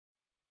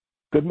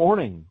Good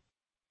morning,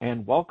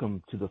 and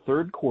welcome to the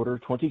third quarter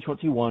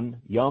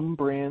 2021 Yum!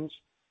 Brands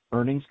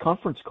earnings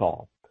conference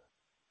call.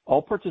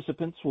 All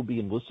participants will be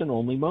in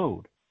listen-only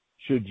mode.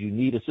 Should you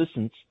need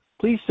assistance,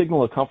 please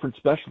signal a conference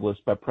specialist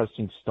by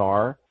pressing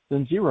star,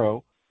 then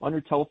zero on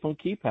your telephone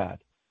keypad.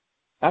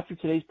 After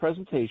today's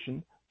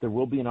presentation, there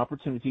will be an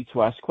opportunity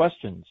to ask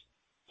questions.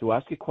 To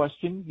ask a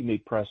question, you may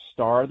press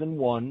star, then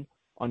one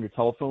on your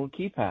telephone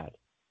keypad.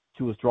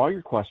 To withdraw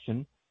your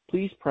question,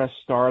 please press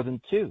star,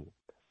 then two.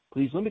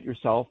 Please limit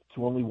yourself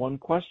to only one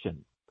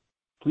question.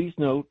 Please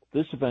note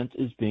this event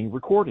is being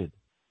recorded.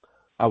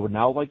 I would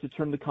now like to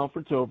turn the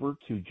conference over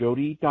to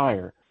Jodi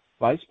Dyer,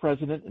 Vice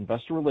President,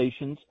 Investor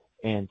Relations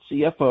and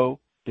CFO,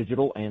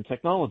 Digital and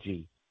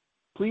Technology.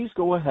 Please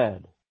go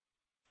ahead.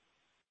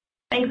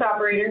 Thanks,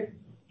 operator.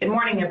 Good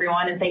morning,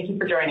 everyone, and thank you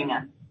for joining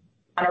us.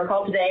 On our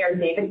call today are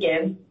David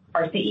Gibbs,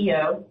 our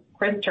CEO,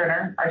 Chris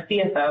Turner, our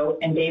CFO,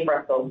 and Dave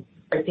Russell,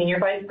 our Senior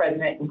Vice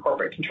President and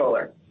Corporate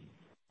Controller.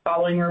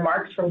 Following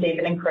remarks from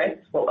David and Chris,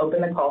 we'll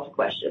open the call to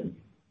questions.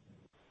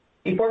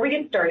 Before we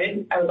get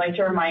started, I would like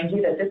to remind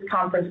you that this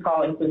conference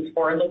call includes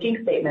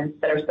forward-looking statements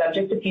that are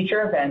subject to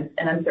future events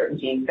and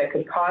uncertainties that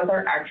could cause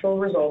our actual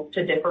results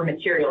to differ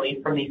materially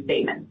from these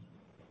statements.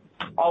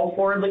 All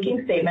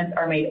forward-looking statements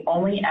are made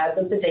only as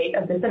of the date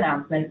of this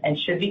announcement and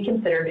should be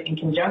considered in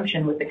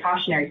conjunction with the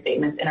cautionary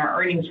statements in our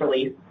earnings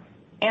release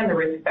and the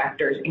risk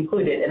factors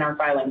included in our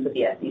filings with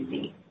the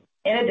SEC.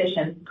 In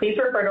addition, please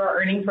refer to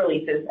our earnings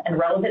releases and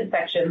relevant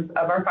sections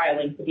of our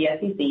filings with the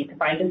SEC to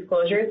find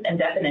disclosures and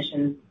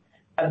definitions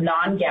of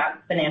non-GAAP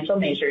financial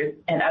measures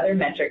and other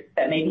metrics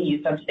that may be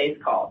used on today's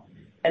call,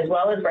 as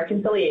well as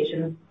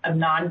reconciliations of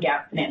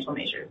non-GAAP financial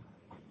measures.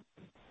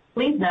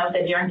 Please note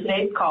that during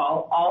today's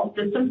call, all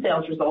system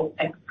sales results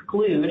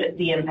exclude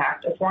the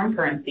impact of foreign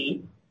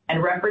currency,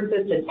 and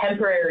references to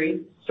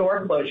temporary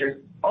store closures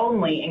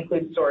only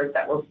include stores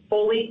that were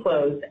fully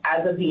closed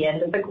as of the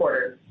end of the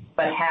quarter,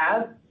 but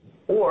have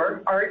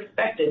or are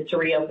expected to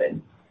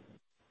reopen.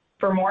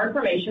 For more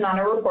information on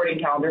our reporting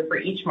calendar for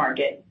each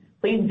market,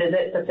 please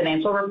visit the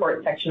financial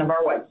report section of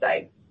our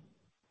website.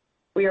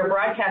 We are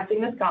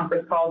broadcasting this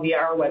conference call via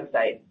our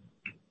website.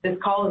 This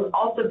call is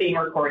also being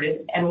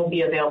recorded and will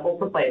be available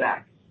for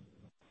playback.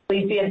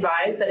 Please be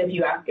advised that if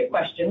you ask a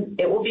question,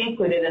 it will be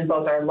included in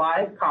both our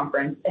live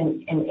conference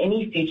and in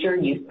any future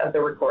use of the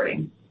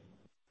recording.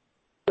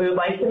 We would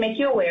like to make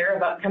you aware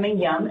of upcoming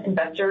Yum!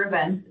 Investor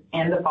events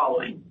and the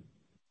following.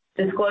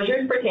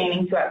 Disclosures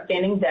pertaining to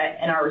outstanding debt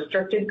and our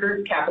restricted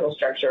group capital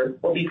structure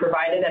will be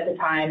provided at the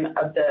time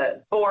of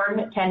the Form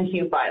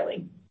 10-Q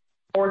filing.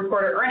 Fourth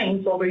quarter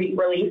earnings will be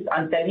released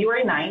on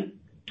February 9th,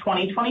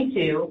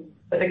 2022,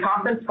 with a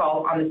conference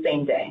call on the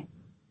same day.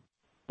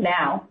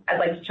 Now, I'd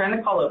like to turn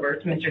the call over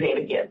to Mr.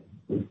 David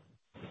Gibbs.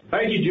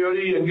 Thank you,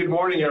 Jodi, and good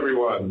morning,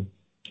 everyone.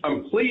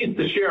 I'm pleased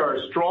to share our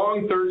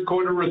strong third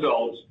quarter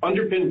results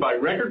underpinned by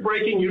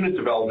record-breaking unit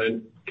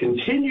development,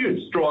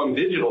 continued strong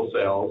digital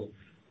sales,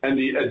 and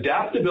the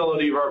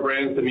adaptability of our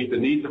brands to meet the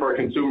needs of our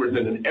consumers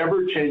in an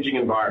ever-changing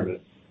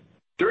environment.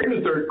 During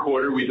the third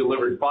quarter, we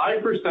delivered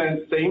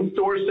 5%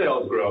 same-store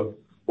sales growth,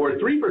 or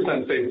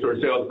 3%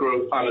 same-store sales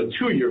growth on a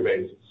two-year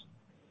basis.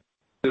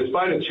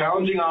 Despite a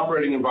challenging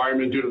operating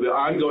environment due to the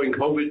ongoing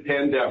COVID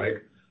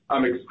pandemic,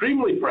 I'm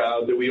extremely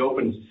proud that we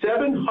opened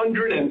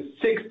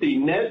 760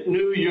 net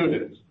new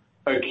units,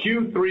 a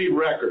Q3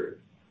 record,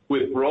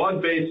 with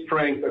broad-based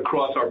strength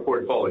across our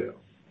portfolio.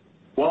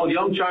 While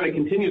Yum China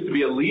continues to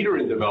be a leader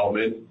in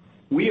development,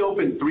 we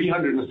opened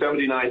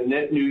 379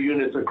 net new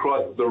units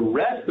across the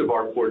rest of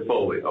our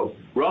portfolio,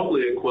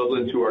 roughly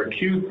equivalent to our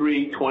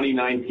Q3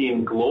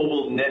 2019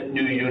 global net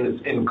new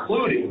units,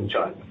 including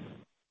China.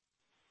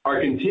 Our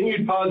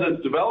continued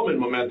positive development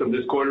momentum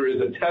this quarter is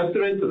a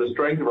testament to the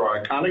strength of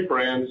our iconic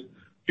brands,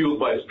 fueled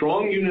by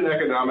strong unit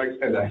economics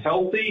and a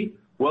healthy,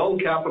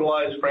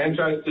 well-capitalized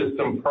franchise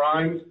system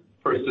primed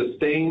for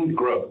sustained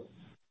growth.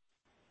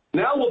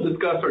 Now we'll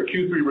discuss our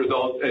Q3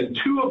 results and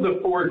two of the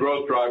four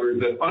growth drivers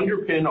that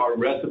underpin our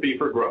recipe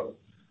for growth: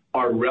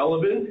 our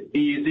relevant,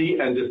 easy,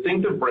 and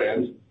distinctive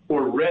brands,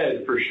 or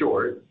RED for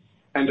short,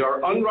 and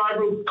our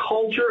unrivaled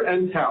culture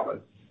and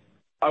talent.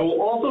 I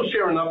will also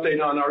share an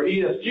update on our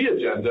ESG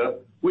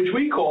agenda, which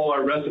we call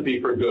our recipe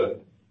for good.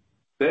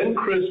 Then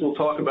Chris will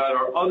talk about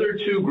our other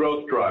two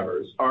growth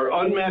drivers, our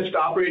unmatched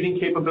operating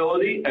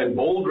capability and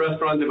bold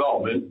restaurant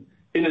development,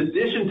 in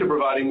addition to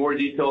providing more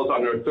details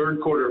on our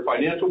third quarter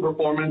financial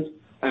performance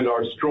and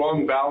our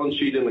strong balance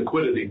sheet and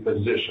liquidity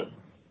position.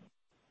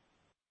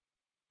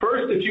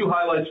 First, a few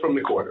highlights from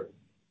the quarter.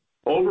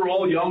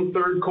 Overall, Yum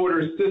third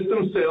quarter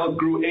system sales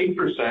grew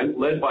 8%,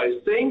 led by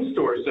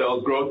same-store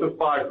sales growth of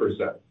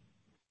 5%.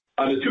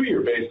 On a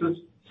two-year basis,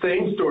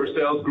 same-store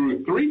sales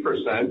grew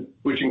 3%,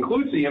 which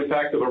includes the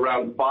impact of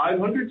around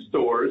 500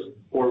 stores,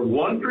 or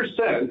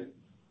 1%,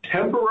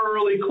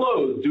 temporarily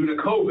closed due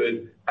to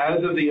COVID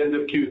as of the end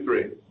of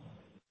Q3.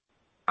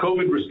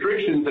 COVID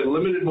restrictions and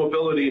limited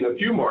mobility in a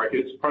few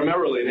markets,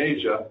 primarily in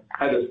Asia,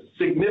 had a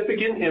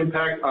significant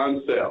impact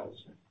on sales.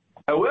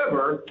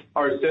 However,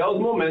 our sales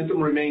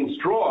momentum remains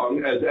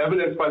strong, as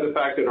evidenced by the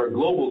fact that our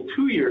global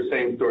two-year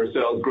same-store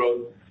sales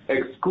growth,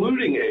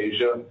 excluding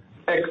Asia,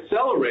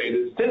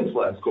 accelerated since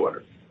last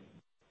quarter.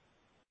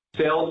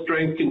 Sales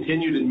strength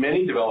continued in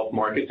many developed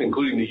markets,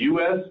 including the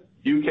U.S.,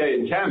 UK,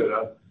 and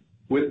Canada,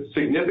 with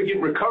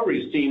significant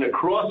recovery seen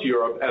across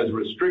Europe as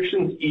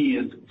restrictions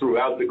eased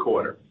throughout the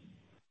quarter.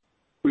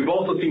 We've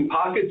also seen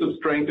pockets of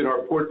strength in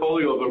our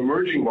portfolio of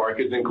emerging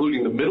markets,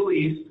 including the Middle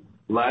East,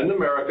 Latin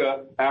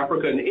America,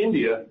 Africa, and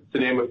India, to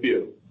name a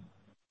few.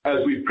 As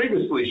we've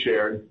previously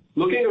shared,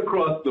 looking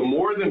across the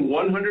more than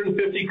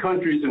 150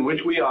 countries in which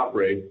we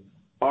operate,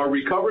 our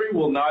recovery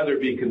will neither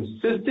be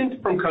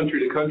consistent from country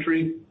to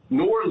country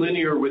nor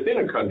linear within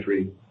a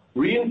country,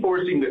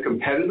 reinforcing the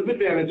competitive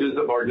advantages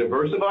of our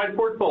diversified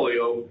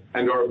portfolio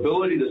and our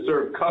ability to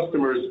serve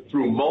customers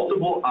through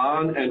multiple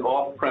on- and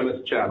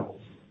off-premise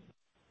channels.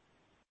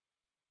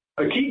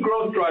 A key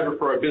growth driver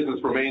for our business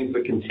remains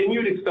the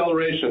continued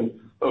acceleration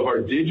of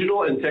our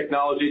digital and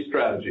technology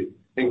strategy,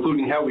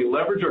 including how we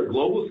leverage our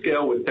global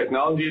scale with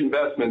technology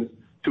investments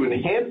to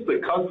enhance the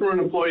customer and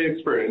employee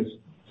experience,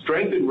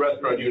 strengthen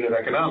restaurant unit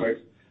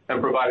economics,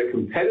 and provide a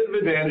competitive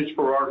advantage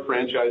for our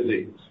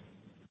franchisees.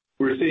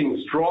 We're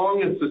seeing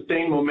strong and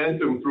sustained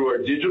momentum through our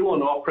digital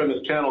and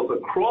off-premise channels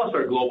across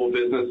our global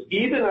business,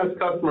 even as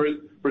customers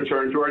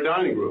return to our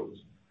dining rooms.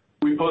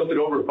 We posted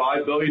over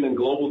 $5 billion in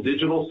global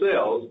digital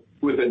sales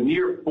with a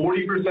near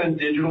 40%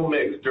 digital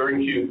mix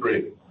during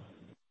Q3.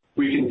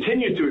 We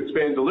continue to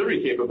expand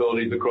delivery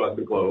capabilities across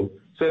the globe,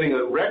 setting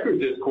a record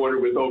this quarter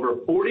with over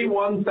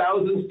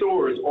 41,000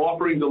 stores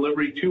offering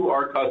delivery to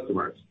our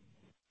customers.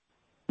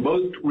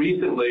 Most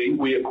recently,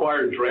 we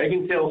acquired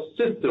Dragontail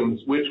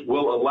Systems, which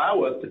will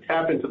allow us to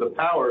tap into the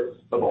power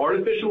of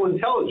artificial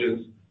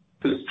intelligence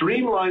to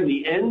streamline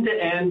the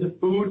end-to-end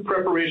food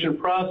preparation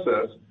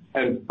process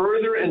and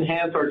further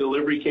enhance our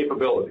delivery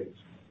capabilities.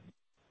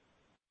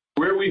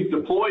 Where we've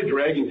deployed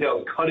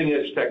Dragontail's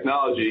cutting-edge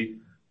technology,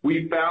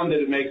 we found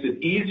that it makes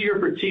it easier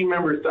for team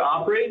members to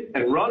operate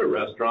and run a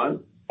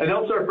restaurant and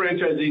helps our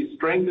franchisees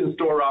strengthen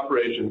store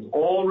operations,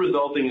 all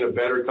resulting in a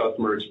better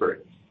customer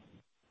experience.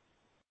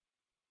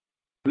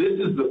 This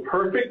is the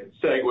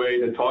perfect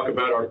segue to talk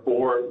about our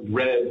 4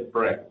 RED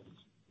brands.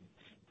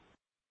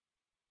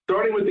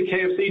 Starting with the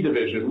KFC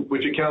division,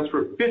 which accounts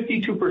for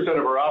 52%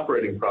 of our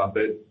operating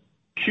profit,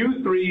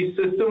 Q3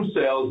 system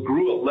sales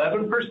grew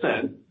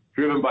 11%,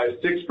 driven by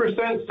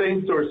 6%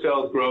 same-store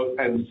sales growth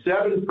and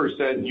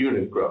 7%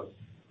 unit growth.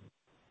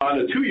 On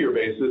a 2-year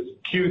basis,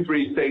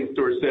 Q3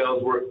 same-store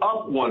sales were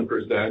up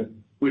 1%,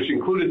 which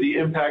included the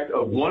impact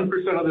of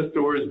 1% of the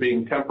stores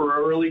being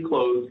temporarily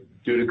closed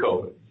due to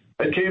COVID.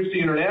 At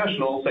KFC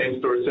International,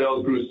 same-store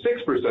sales grew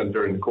 6%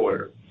 during the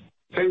quarter.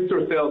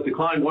 Same-store sales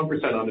declined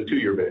 1% on a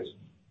 2-year basis.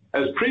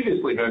 As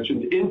previously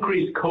mentioned,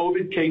 increased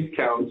COVID case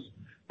counts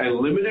and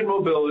limited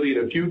mobility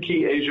in a few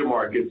key Asia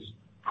markets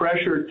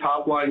pressured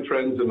top-line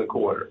trends in the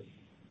quarter.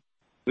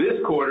 This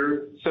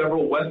quarter,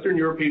 several Western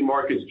European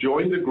markets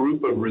joined the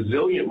group of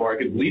resilient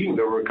markets leading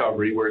the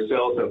recovery, where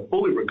sales have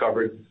fully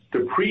recovered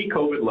to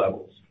pre-COVID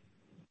levels.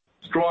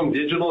 Strong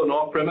digital and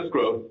off-premise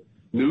growth,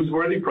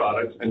 newsworthy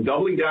products, and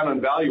doubling down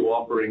on value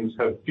offerings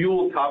have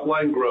fueled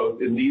top-line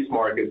growth in these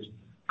markets,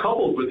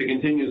 coupled with the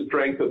continued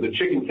strength of the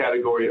chicken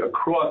category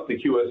across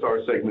the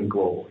QSR segment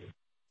globally.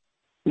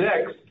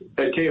 Next,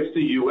 at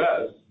KFC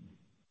US,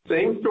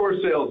 same-store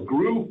sales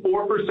grew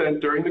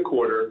 4% during the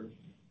quarter,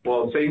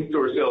 while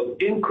same-store sales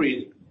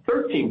increased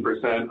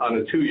 13% on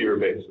a 2-year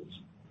basis.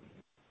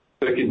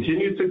 The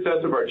continued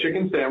success of our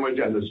chicken sandwich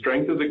and the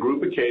strength of the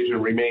group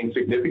occasion remain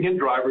significant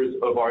drivers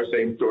of our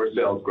same-store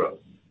sales growth.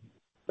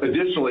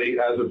 Additionally,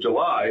 as of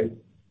July,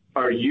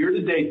 our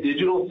year-to-date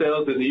digital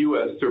sales in the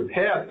U.S.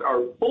 surpassed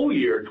our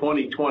full-year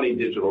 2020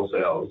 digital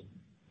sales,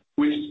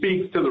 which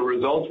speaks to the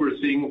results we're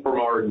seeing from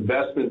our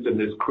investments in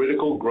this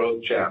critical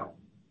growth channel.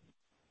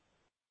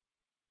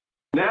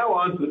 Now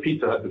on to the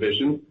Pizza Hut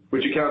division,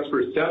 which accounts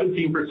for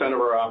 17% of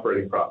our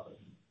operating profit.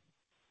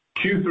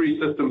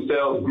 Q3 system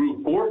sales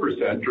grew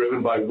 4%,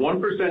 driven by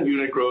 1%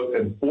 unit growth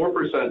and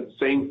 4%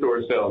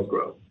 same-store sales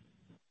growth.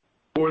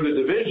 For the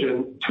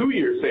division,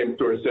 2-year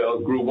same-store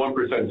sales grew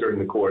 1% during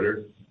the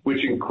quarter,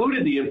 which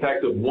included the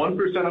impact of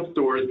 1% of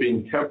stores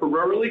being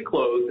temporarily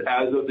closed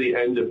as of the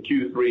end of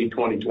Q3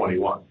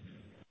 2021.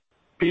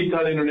 Pizza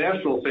Hut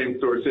International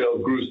same-store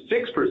sales grew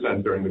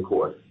 6% during the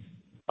quarter.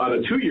 On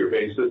a 2-year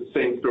basis,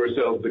 same-store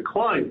sales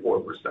declined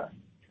 4%.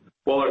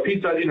 While our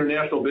Pizza Hut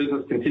International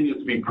business continues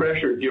to be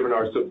pressured given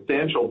our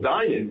substantial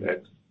dine-in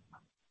mix,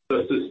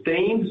 the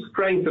sustained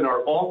strength in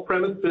our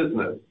off-premise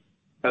business,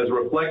 as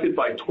reflected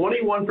by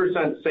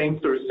 21%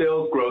 same-store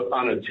sales growth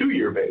on a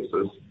 2-year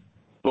basis,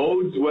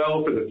 bodes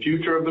well for the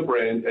future of the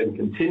brand and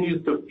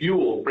continues to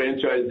fuel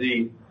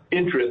franchisee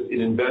interest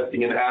in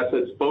investing in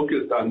assets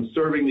focused on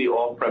serving the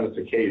off-premise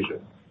occasion.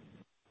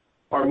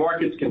 Our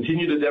markets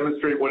continue to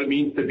demonstrate what it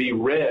means to be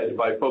RED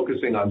by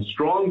focusing on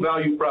strong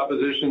value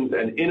propositions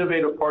and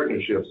innovative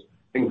partnerships,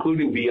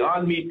 including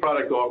Beyond Meat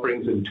product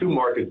offerings in 2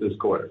 markets this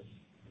quarter.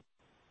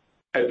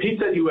 At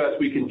Pizza Hut US,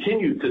 we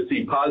continued to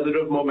see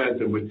positive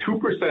momentum with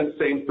 2%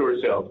 same-store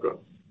sales growth.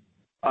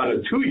 On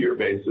a two-year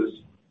basis,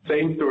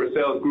 same-store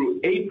sales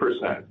grew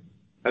 8%,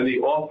 and the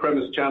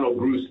off-premise channel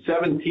grew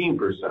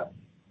 17%.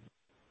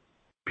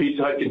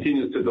 Pizza Hut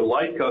continues to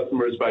delight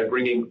customers by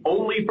bringing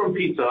only from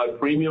Pizza Hut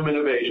premium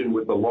innovation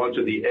with the launch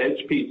of the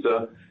Edge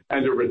Pizza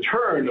and a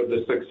return of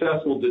the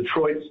successful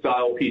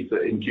Detroit-style pizza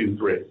in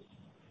Q3.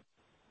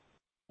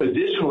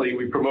 Additionally,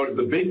 we promoted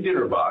the Big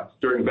Dinner Box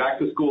during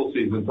back-to-school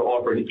season to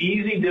offer an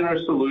easy dinner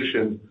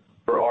solution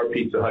for our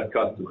Pizza Hut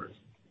customers.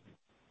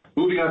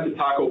 Moving on to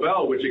Taco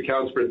Bell, which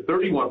accounts for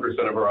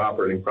 31% of our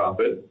operating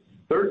profit,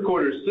 third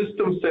quarter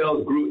system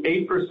sales grew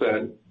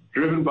 8%,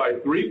 driven by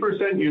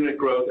 3% unit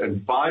growth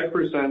and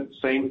 5%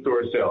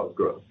 same-store sales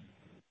growth.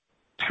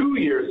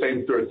 Two-year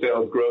same-store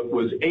sales growth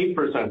was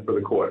 8% for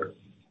the quarter.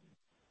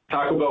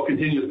 Taco Bell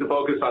continues to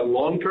focus on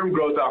long-term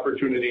growth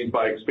opportunities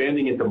by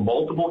expanding into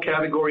multiple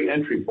category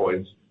entry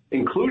points,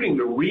 including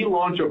the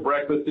relaunch of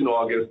breakfast in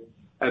August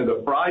and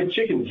the fried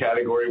chicken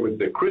category with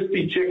the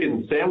crispy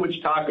chicken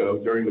sandwich taco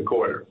during the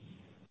quarter.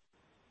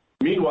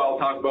 Meanwhile,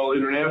 Taco Bell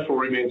International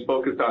remains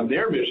focused on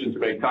their mission to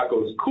make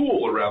tacos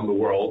cool around the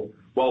world,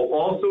 while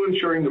also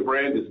ensuring the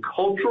brand is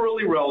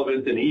culturally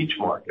relevant in each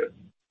market.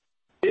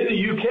 In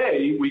the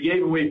UK, we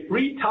gave away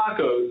free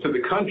tacos to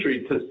the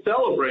country to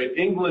celebrate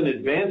England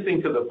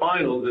advancing to the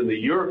finals in the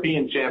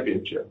European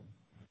Championship.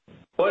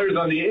 Players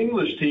on the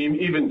English team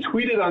even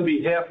tweeted on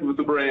behalf of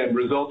the brand,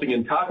 resulting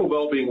in Taco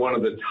Bell being one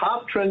of the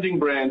top trending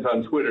brands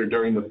on Twitter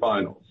during the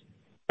finals.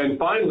 And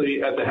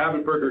finally, at the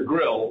Habit Burger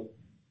Grill,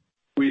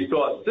 we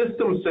saw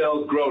system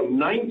sales grow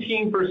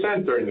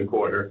 19% during the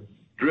quarter,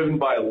 driven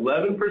by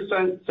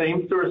 11%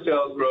 same-store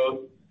sales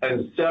growth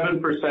and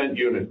 7%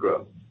 unit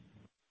growth.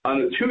 On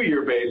a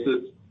two-year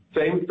basis,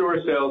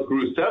 same-store sales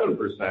grew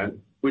 7%,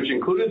 which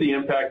included the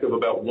impact of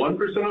about 1%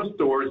 of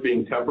stores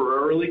being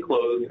temporarily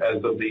closed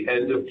as of the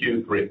end of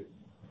Q3.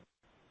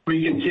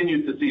 We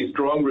continue to see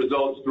strong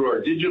results through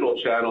our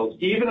digital channels,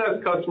 even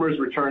as customers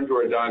return to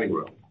our dining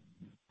room.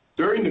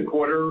 During the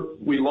quarter,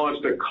 we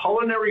launched a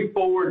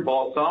culinary-forward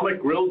balsamic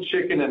grilled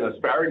chicken and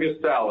asparagus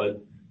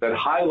salad that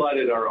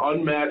highlighted our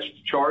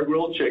unmatched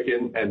char-grilled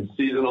chicken and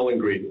seasonal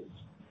ingredients.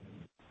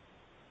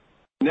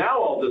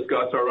 Now I'll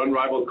discuss our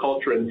unrivaled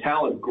culture and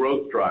talent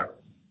growth drivers.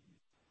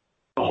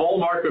 The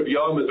hallmark of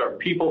Yum is our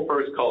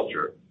people-first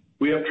culture.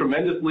 We have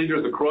tremendous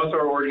leaders across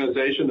our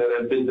organization that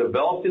have been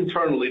developed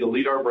internally to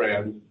lead our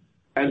brands,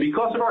 and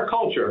because of our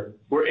culture,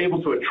 we're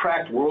able to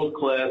attract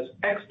world-class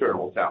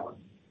external talent.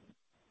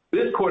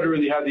 This quarter,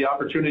 we had the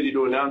opportunity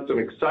to announce some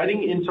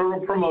exciting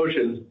internal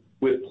promotions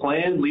with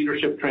planned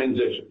leadership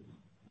transitions.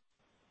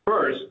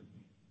 First,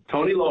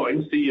 Tony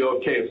Lowing, CEO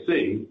of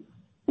KFC,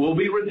 will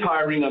be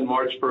retiring on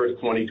March 1st,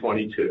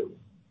 2022.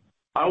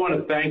 I want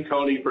to thank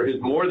Tony for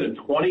his more than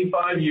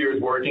 25 years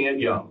working at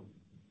Yum.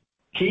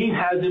 He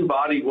has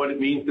embodied what it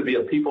means to be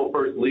a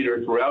people-first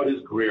leader throughout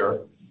his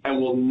career and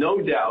will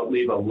no doubt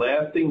leave a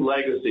lasting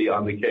legacy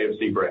on the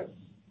KFC brand.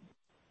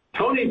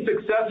 Tony's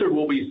successor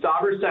will be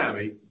Sabir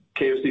Sami,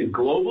 KFC's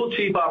Global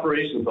Chief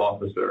Operations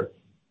Officer,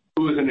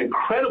 who is an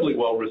incredibly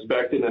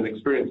well-respected and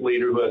experienced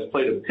leader who has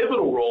played a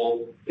pivotal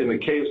role in the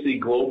KFC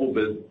global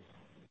business.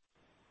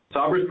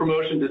 Sabir's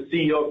promotion to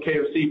CEO of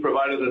KFC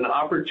provided an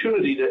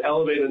opportunity to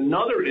elevate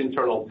another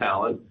internal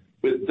talent,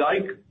 with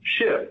Dyke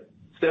Shipp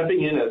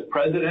stepping in as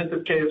president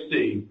of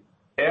KFC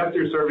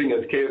after serving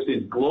as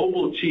KFC's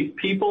Global Chief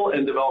People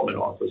and Development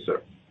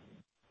Officer.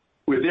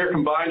 With their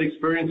combined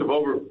experience of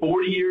over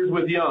 40 years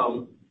with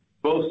Yum,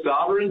 both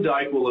Sabir and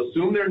Dyke will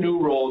assume their new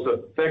roles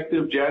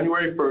effective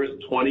January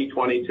 1st,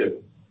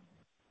 2022.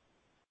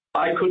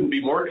 I couldn't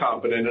be more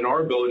confident in our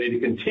ability to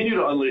continue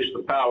to unleash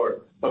the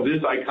power of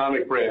this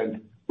iconic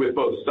brand with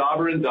both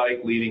Sabir and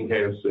Dyke leading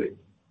KFC.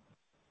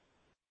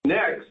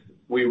 Next,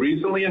 we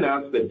recently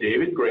announced that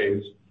David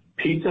Graves,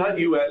 Pizza Hut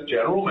US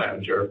General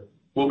Manager,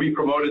 will be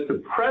promoted to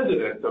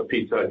President of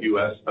Pizza Hut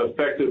US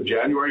effective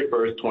January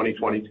 1st,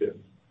 2022.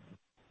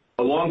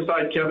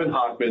 Alongside Kevin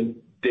Hochman,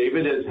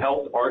 David has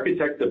helped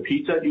architect the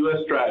Pizza Hut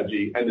US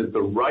strategy and is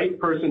the right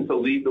person to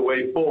lead the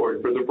way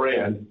forward for the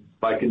brand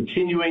by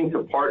continuing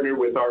to partner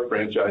with our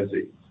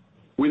franchisees.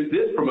 With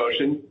this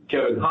promotion,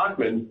 Kevin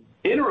Hochman,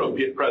 interim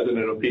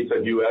president of Pizza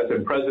Hut US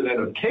and president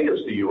of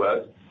KFC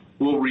US,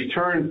 will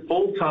return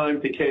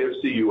full-time to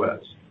KFC US.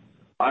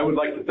 I would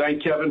like to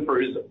thank Kevin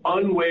for his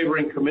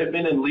unwavering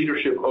commitment and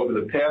leadership over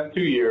the past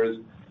 2 years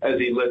as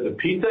he led the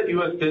Pizza Hut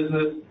US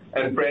business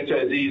and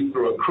franchisees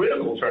through a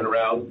critical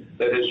turnaround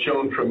that has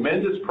shown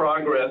tremendous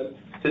progress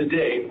to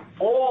date,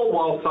 all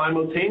while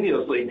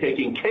simultaneously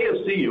taking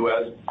KFC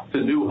US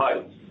to new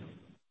heights.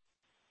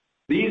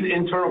 These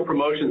internal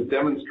promotions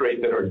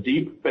demonstrate that our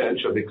deep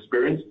bench of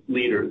experienced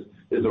leaders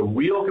is a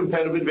real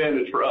competitive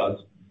advantage for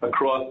us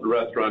across the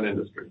restaurant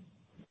industry.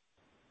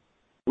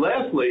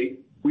 Lastly,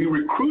 we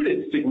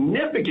recruited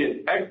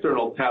significant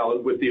external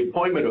talent with the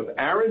appointment of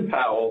Aaron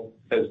Powell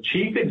as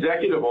Chief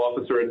Executive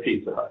Officer at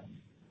Pizza Hut.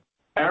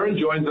 Aaron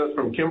joins us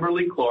from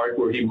Kimberly-Clark,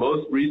 where he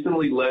most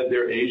recently led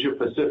their Asia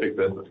Pacific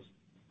business.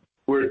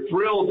 We're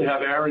thrilled to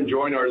have Aaron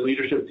join our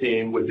leadership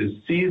team with his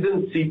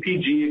seasoned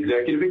CPG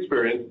executive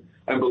experience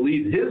and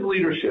believe his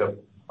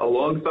leadership,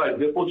 alongside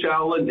Vipul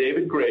Chawla and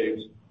David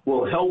Graves,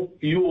 will help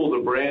fuel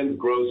the brand's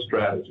growth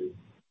strategy.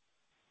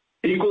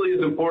 Equally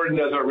as important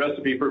as our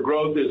recipe for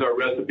growth is our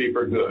recipe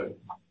for good.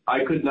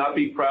 I could not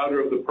be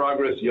prouder of the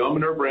progress Yum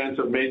and our brands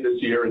have made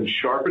this year in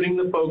sharpening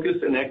the focus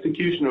and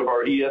execution of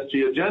our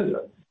ESG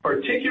agenda,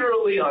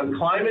 particularly on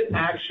climate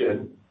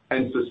action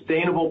and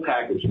sustainable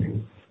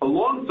packaging,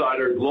 alongside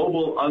our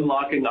global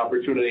Unlocking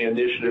Opportunity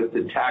initiative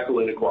to tackle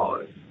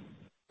inequality.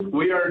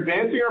 We are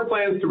advancing our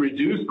plans to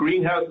reduce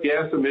greenhouse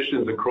gas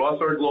emissions across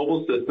our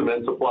global system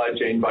and supply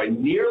chain by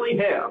nearly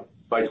half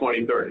by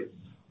 2030,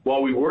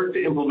 while we work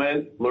to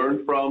implement,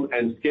 learn from,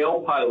 and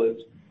scale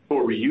pilots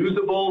for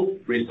reusable,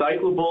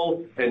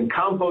 recyclable, and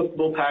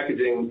compostable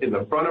packaging in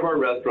the front of our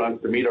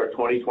restaurants to meet our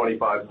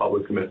 2025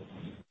 public commitments.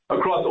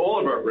 Across all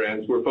of our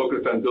brands, we're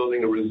focused on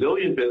building a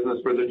resilient business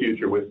for the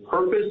future with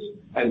purpose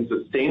and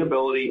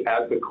sustainability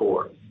at the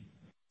core.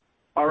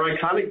 Our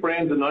iconic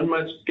brands and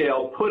unmatched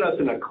scale put us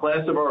in a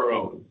class of our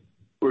own.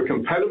 We're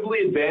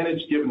competitively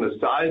advantaged given the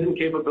size and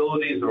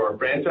capabilities of our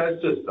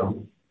franchise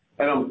system,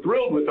 and I'm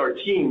thrilled with our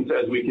teams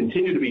as we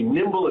continue to be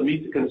nimble and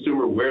meet the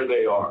consumer where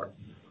they are.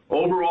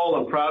 Overall,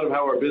 I'm proud of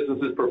how our business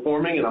is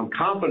performing, and I'm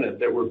confident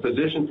that we're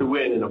positioned to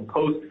win in a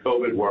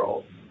post-COVID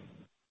world.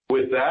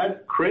 With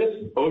that, Chris,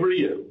 over to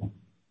you.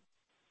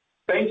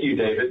 Thank you,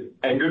 David,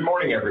 and good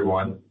morning,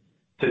 everyone.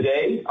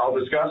 Today, I'll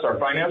discuss our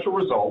financial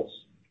results,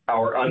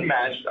 our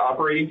unmatched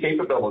operating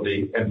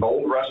capability and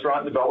bold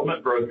restaurant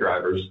development growth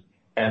drivers,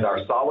 and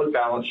our solid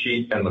balance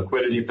sheet and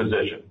liquidity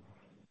position.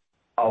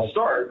 I'll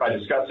start by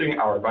discussing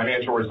our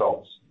financial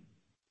results.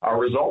 Our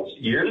results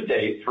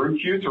year-to-date through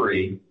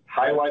Q3,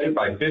 highlighted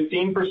by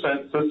 15%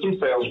 system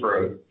sales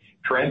growth,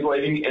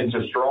 translating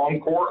into strong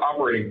core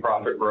operating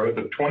profit growth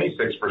of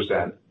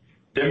 26%,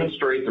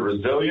 demonstrate the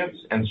resilience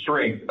and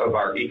strength of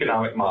our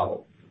economic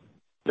model.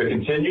 The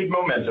continued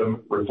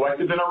momentum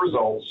reflected in our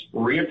results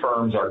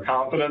reaffirms our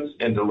confidence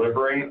in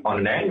delivering on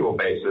an annual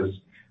basis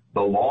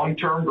the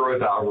long-term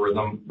growth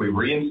algorithm we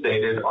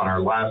reinstated on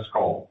our last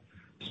call,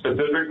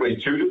 specifically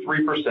 2 to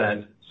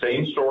 3%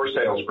 same-store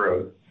sales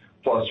growth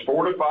plus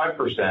 4 to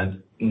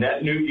 5%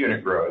 net new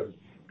unit growth,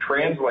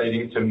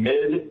 translating to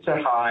mid to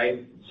high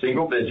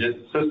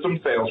single-digit system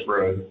sales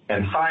growth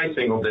and high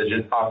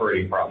single-digit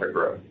operating profit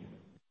growth.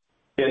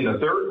 In the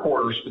third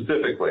quarter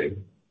specifically,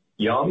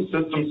 Yum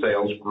system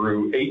sales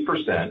grew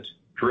 8%,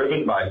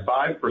 driven by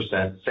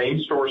 5%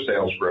 same-store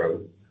sales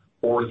growth,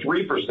 or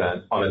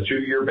 3% on a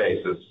two-year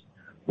basis,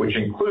 which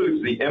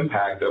includes the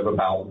impact of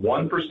about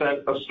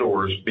 1% of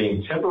stores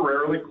being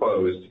temporarily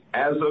closed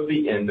as of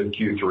the end of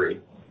Q3.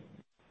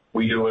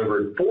 We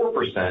delivered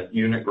 4%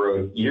 unit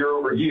growth year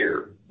over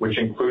year, which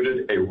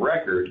included a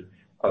record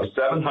of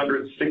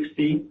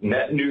 760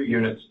 net new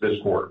units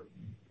this quarter.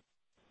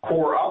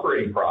 Core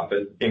operating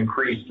profit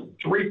increased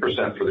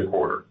 3% for the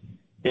quarter,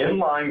 in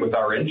line with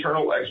our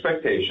internal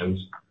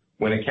expectations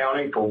when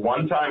accounting for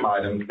one-time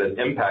items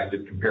that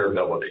impacted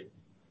comparability.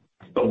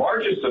 The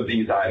largest of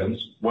these items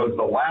was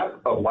the lap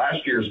of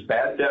last year's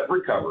bad debt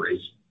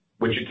recoveries,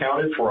 which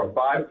accounted for a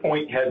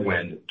 5-point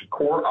headwind to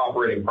core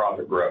operating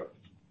profit growth.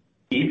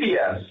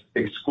 EPS,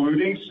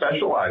 excluding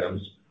special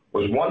items,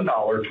 was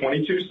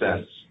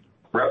 $1.22,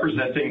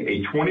 representing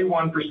a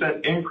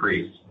 21%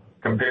 increase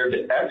compared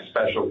to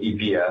ex-special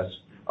EPS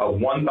of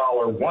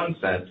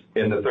 $1.01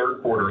 in the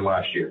third quarter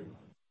last year.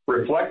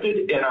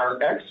 Reflected in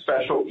our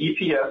ex-special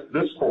EPS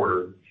this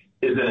quarter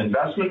is an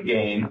investment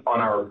gain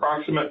on our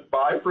approximate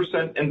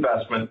 5%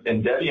 investment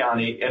in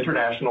Devyani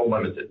International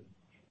Limited,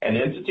 an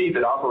entity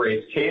that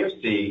operates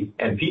KFC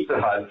and Pizza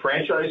Hut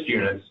franchise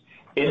units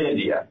in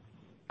India.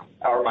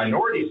 Our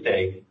minority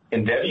stake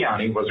in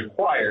Devyani was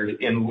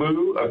acquired in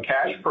lieu of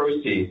cash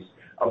proceeds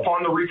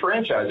upon the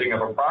refranchising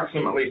of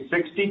approximately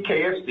 60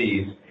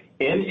 KFCs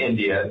in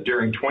India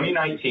during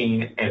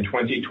 2019 and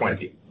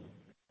 2020.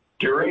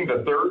 During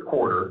the third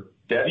quarter,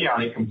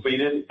 Devyani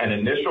completed an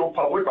initial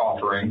public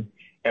offering,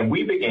 and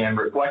we began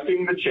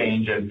reflecting the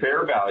change in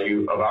fair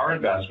value of our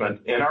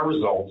investment in our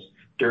results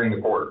during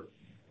the quarter.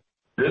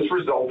 This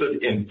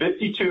resulted in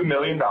 $52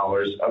 million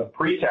of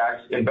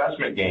pre-tax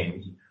investment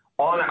gains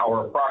on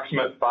our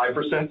approximate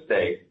 5%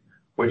 stake,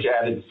 which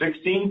added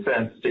 16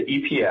 cents to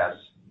EPS,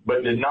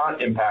 but did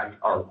not impact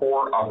our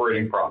core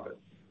operating profit.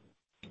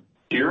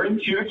 During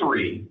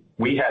Q3,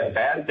 we had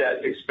bad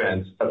debt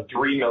expense of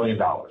 $3 million.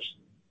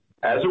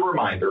 As a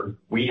reminder,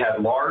 we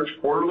had large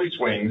quarterly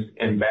swings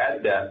in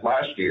bad debt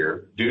last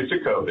year due to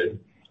COVID,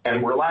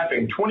 and we're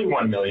lapping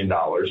 $21 million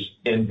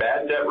in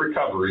bad debt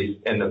recoveries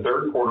in the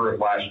third quarter of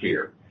last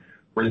year,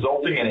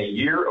 resulting in a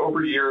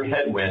year-over-year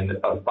headwind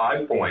of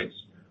 5 points,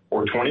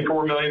 or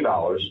 $24 million,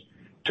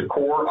 to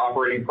core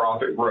operating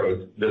profit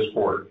growth this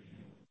quarter.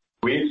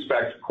 We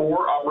expect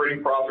core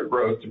operating profit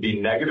growth to be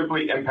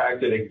negatively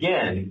impacted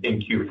again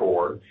in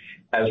Q4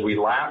 as we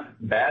lap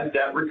bad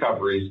debt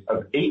recoveries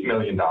of $8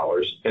 million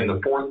in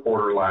the fourth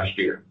quarter last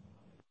year.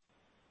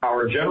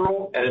 Our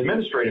general and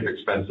administrative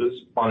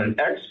expenses on an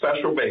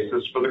ex-special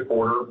basis for the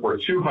quarter were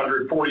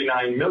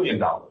 $249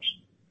 million.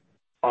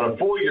 On a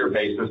full-year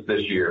basis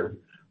this year,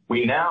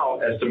 we now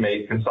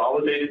estimate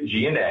consolidated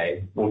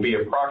G&A will be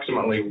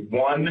approximately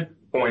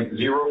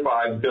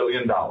 $1.05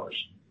 billion,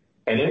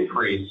 an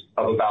increase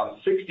of about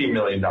 $60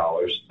 million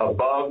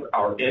above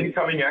our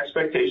incoming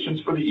expectations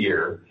for the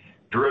year,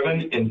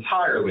 driven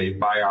entirely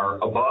by our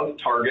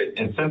above-target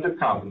incentive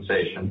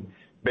compensation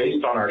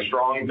based on our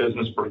strong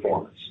business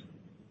performance.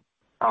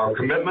 Our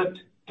commitment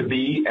to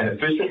be an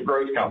efficient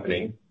growth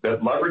company that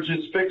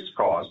leverages fixed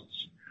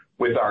costs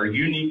with our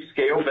unique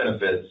scale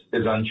benefits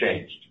is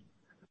unchanged.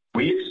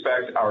 We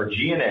expect our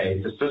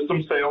G&A to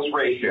system sales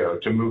ratio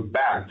to move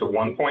back to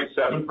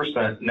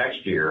 1.7%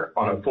 next year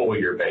on a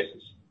full-year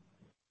basis.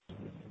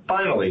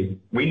 Finally,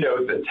 we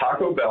note that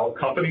Taco Bell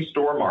company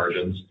store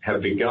margins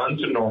have begun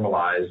to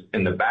normalize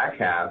in the back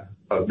half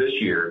of this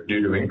year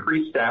due to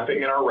increased staffing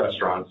in our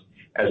restaurants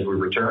as we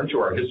return to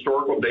our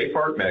historical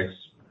day-part mix,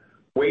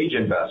 wage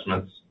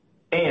investments,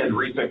 and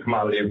recent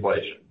commodity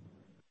inflation.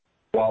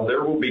 While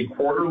there will be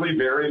quarterly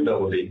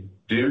variability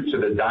due to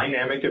the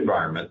dynamic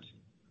environment,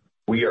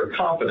 we are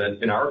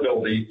confident in our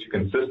ability to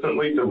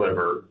consistently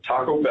deliver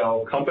Taco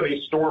Bell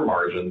company store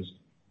margins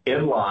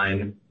in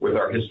line with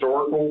our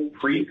historical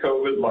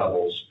pre-COVID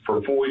levels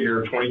for full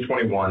year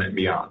 2021 and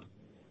beyond.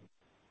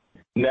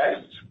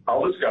 Next,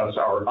 I'll discuss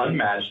our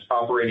unmatched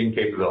operating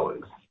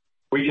capabilities.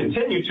 We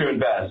continue to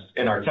invest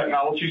in our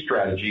technology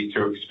strategy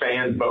to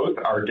expand both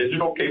our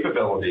digital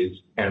capabilities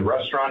and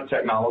restaurant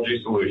technology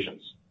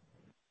solutions.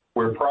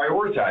 We're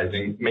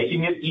prioritizing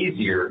making it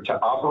easier to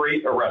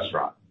operate a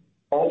restaurant,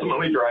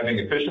 ultimately driving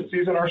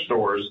efficiencies in our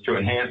stores to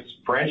enhance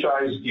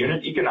franchise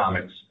unit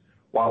economics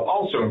while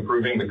also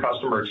improving the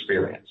customer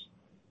experience.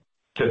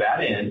 To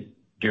that end,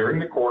 during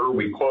the quarter,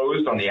 we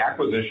closed on the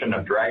acquisition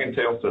of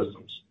Dragontail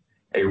Systems,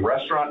 a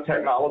restaurant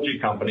technology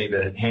company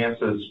that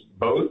enhances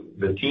both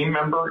the team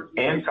member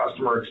and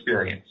customer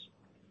experience.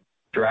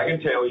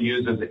 Dragontail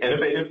uses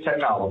innovative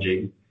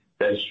technology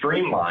that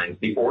streamlines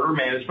the order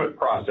management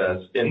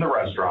process in the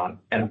restaurant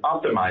and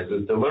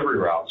optimizes delivery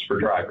routes for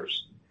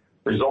drivers,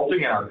 resulting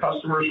in our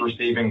customers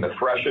receiving the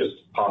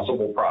freshest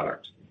possible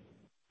product.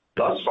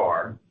 Thus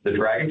far, the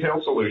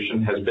Dragontail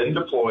solution has been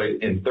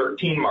deployed in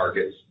 13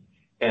 markets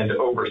and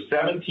over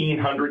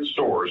 1,700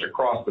 stores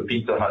across the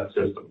Pizza Hut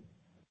system.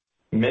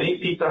 Many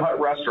Pizza Hut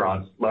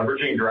restaurants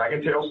leveraging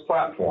Dragontail's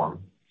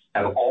platform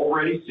have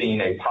already seen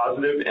a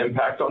positive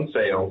impact on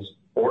sales,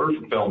 order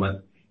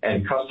fulfillment,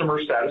 and customer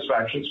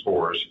satisfaction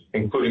scores,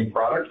 including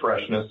product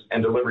freshness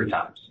and delivery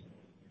times.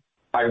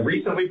 I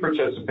recently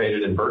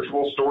participated in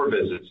virtual store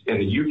visits in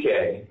the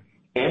UK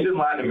and in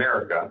Latin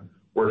America,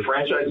 where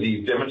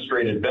franchisees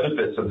demonstrated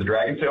benefits of the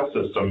Dragontail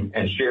system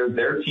and shared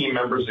their team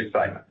members'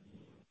 excitement.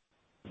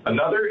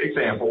 Another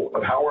example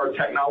of how our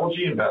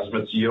technology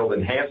investments yield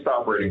enhanced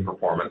operating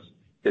performance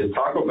is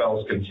Taco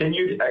Bell's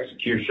continued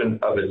execution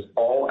of its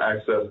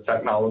all-access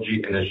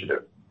technology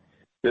initiative.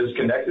 This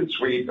connected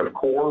suite of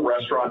core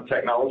restaurant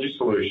technology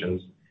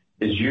solutions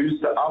is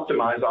used to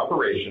optimize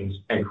operations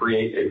and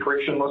create a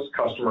frictionless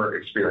customer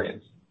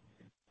experience.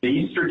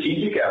 These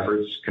strategic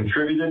efforts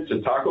contributed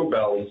to Taco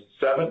Bell's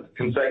 7th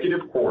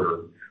consecutive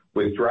quarter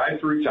with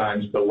drive-through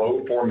times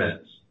below 4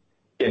 minutes,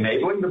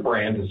 enabling the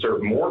brand to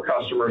serve more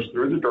customers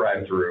through the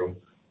drive-through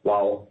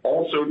while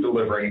also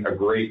delivering a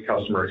great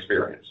customer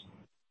experience.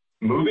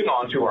 Moving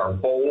on to our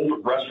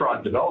bold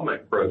restaurant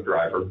development growth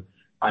driver,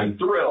 I'm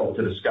thrilled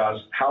to discuss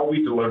how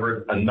we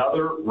delivered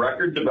another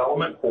record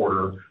development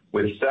quarter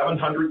with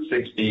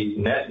 760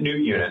 net new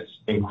units,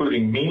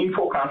 including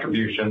meaningful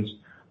contributions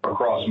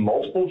across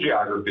multiple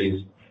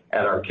geographies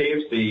at our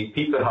KFC,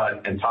 Pizza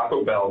Hut, and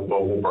Taco Bell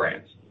global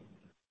brands.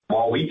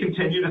 While we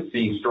continue to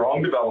see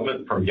strong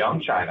development from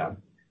Yum China,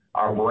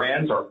 our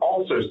brands are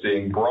also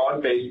seeing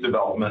broad-based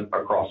development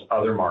across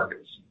other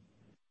markets.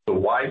 The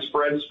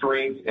widespread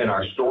strength in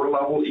our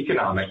store-level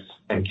economics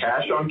and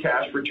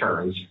cash-on-cash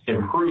returns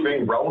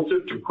improving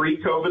relative to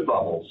pre-COVID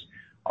levels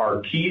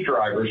are key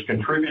drivers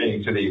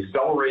contributing to the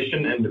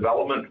acceleration in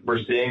development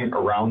we're seeing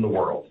around the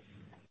world.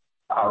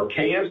 Our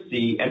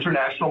KFC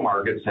international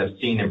markets have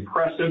seen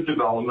impressive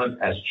development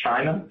as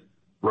China,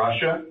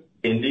 Russia,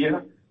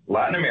 India,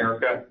 Latin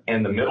America,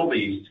 and the Middle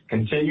East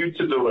continue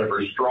to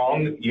deliver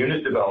strong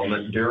unit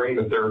development during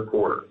the third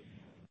quarter.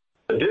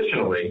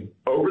 Additionally,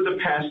 over the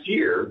past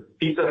year,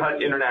 Pizza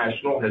Hut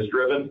International has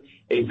driven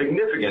a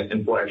significant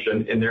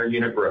inflection in their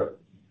unit growth,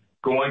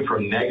 going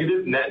from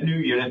negative net new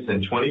units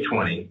in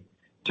 2020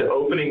 to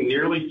opening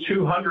nearly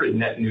 200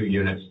 net new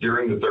units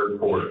during the third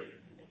quarter.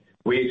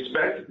 We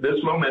expect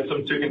this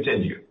momentum to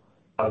continue,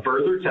 a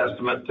further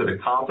testament to the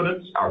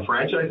confidence our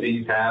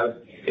franchisees have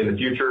in the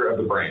future of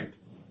the brand.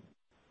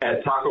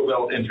 At Taco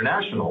Bell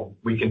International,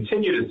 we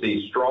continue to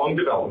see strong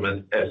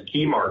development as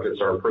key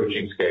markets are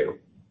approaching scale.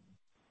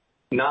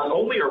 Not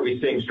only are we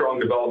seeing strong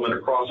development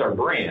across our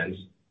brands,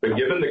 but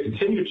given the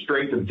continued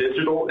strength of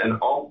digital and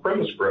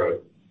off-premise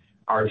growth,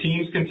 our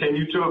teams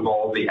continue to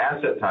evolve the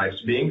asset types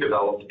being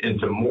developed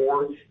into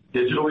more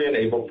digitally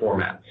enabled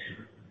formats.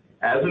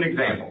 As an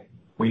example,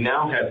 we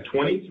now have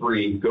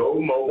 23 Go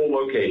Mobile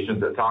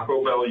locations at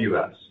Taco Bell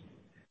US.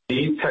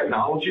 These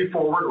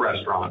technology-forward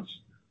restaurants,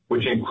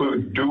 which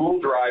include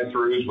dual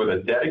drive-thrus with a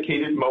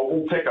dedicated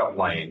mobile pickup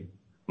lane,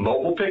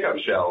 mobile pickup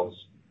shelves,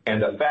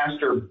 and a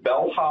faster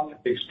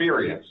bellhop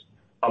experience,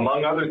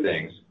 among other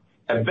things,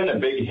 have been a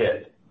big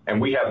hit,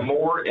 and we have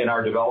more in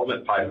our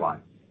development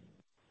pipeline.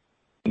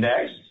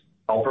 Next,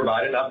 I'll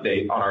provide an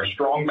update on our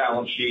strong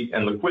balance sheet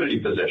and liquidity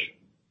position.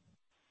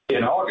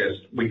 In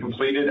August, we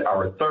completed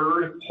our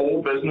third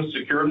whole business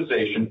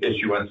securitization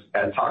issuance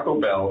at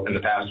Taco Bell in the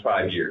past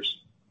 5 years,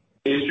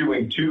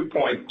 issuing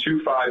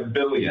 $2.25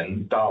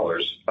 billion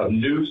of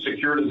new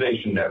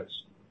securitization notes.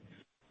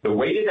 The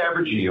weighted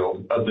average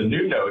yield of the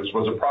new notes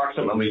was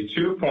approximately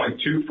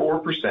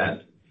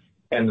 2.24%,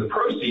 and the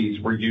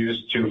proceeds were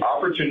used to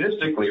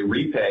opportunistically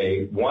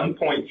repay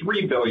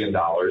 $1.3 billion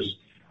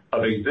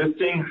of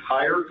existing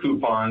higher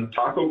coupon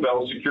Taco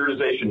Bell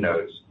securitization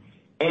notes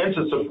and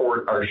to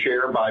support our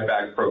share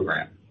buyback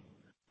program.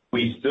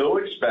 We still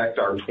expect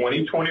our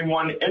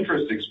 2021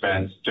 interest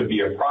expense to be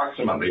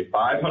approximately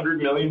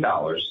 $500 million,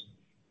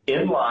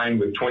 in line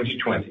with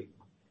 2020.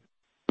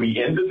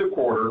 We ended the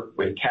quarter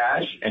with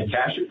cash and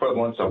cash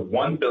equivalents of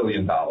 $1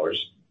 billion,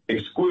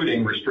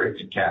 excluding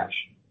restricted cash.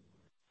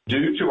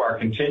 Due to our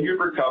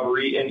continued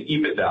recovery in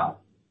EBITDA,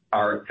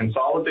 our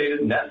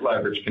consolidated net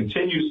leverage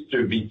continues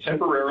to be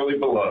temporarily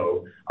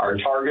below our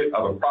target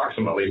of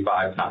approximately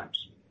 5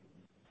 times.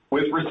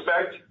 With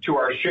respect to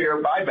our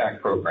share buyback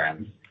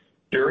program,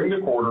 during the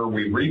quarter,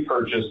 we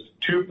repurchased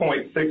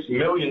 2.6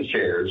 million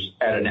shares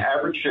at an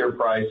average share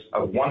price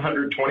of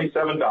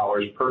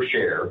 $127 per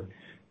share,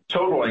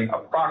 totaling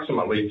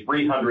approximately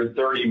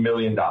 $330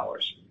 million.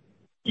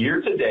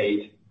 Year to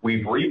date,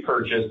 we've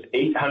repurchased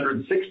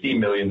 $860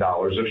 million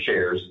of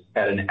shares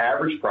at an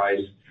average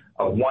price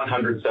of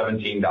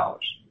 $117.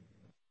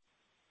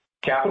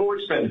 Capital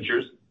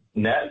expenditures,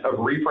 net of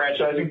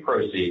refranchising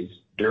proceeds,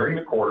 during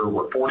the quarter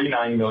were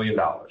 $49 million.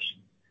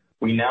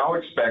 We now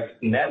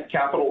expect net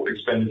capital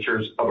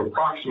expenditures of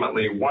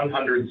approximately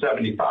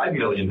 $175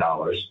 million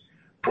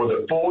for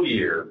the full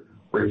year,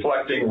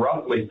 reflecting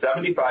roughly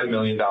 $75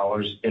 million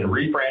in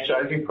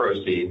refranchising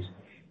proceeds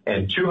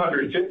and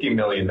 $250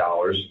 million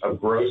of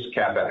gross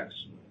CapEx.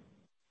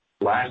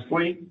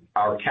 Lastly,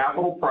 our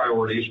capital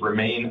priorities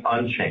remain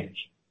unchanged.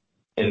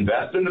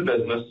 Invest in the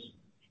business,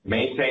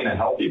 maintain a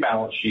healthy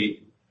balance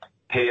sheet,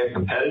 pay a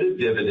competitive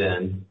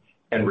dividend,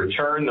 and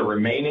return the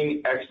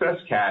remaining excess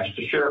cash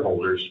to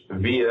shareholders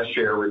via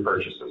share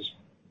repurchases.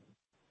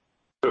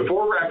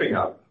 Before wrapping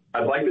up,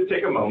 I'd like to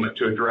take a moment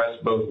to address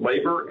both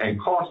labor and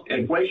cost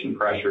inflation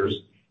pressures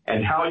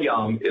and how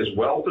Yum is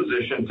well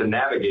positioned to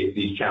navigate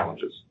these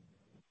challenges.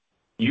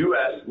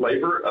 U.S.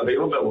 labor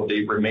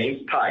availability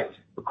remains tight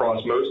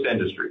across most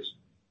industries,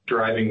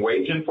 driving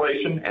wage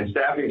inflation and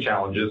staffing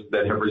challenges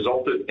that have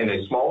resulted in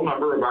a small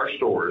number of our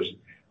stores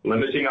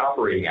limiting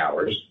operating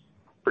hours,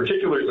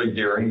 particularly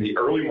during the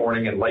early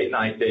morning and late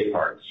night day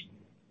parts.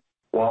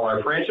 While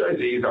our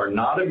franchisees are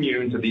not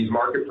immune to these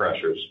market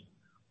pressures,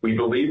 we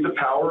believe the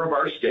power of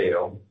our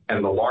scale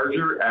and the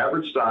larger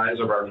average size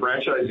of our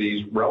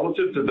franchisees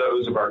relative to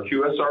those of our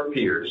QSR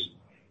peers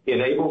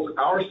enables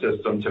our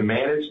system to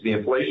manage the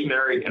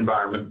inflationary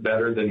environment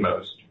better than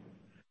most.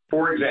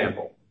 For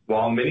example,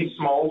 while many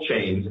small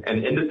chains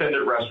and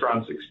independent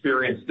restaurants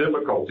experience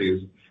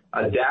difficulties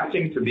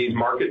adapting to these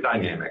market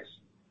dynamics,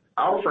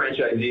 our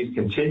franchisees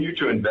continue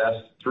to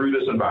invest through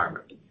this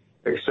environment,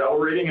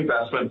 accelerating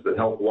investments that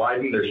help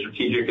widen their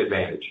strategic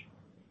advantage.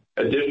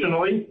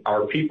 Additionally,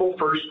 our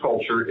people-first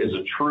culture is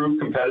a true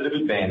competitive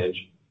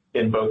advantage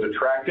in both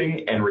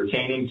attracting and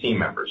retaining team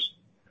members.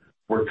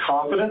 We're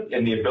confident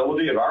in the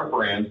ability of our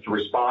brands to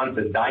respond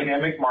to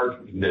dynamic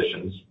market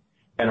conditions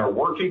and are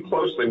working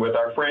closely with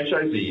our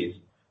franchisees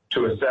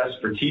to assess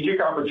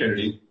strategic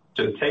opportunities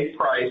to take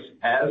price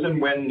as and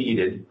when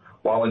needed,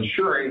 while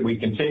ensuring we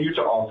continue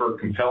to offer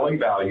compelling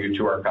value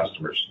to our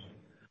customers.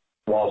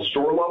 While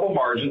store-level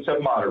margins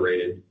have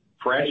moderated,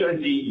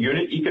 franchisee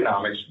unit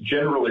economics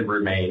generally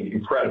remain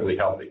incredibly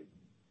healthy.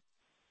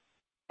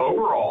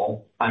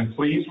 Overall, I'm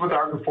pleased with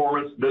our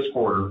performance this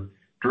quarter,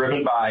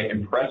 driven by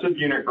impressive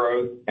unit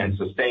growth and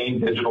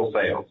sustained digital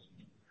sales.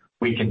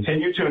 We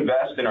continue to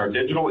invest in our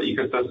digital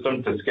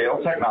ecosystem to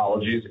scale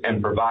technologies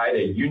and provide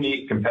a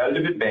unique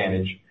competitive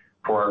advantage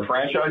for our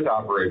franchise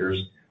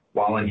operators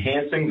while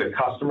enhancing the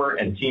customer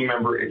and team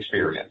member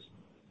experience.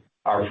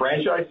 Our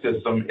franchise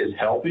system is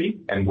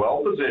healthy and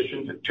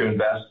well-positioned to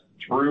invest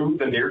through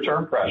the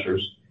near-term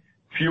pressures,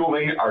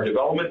 fueling our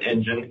development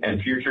engine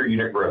and future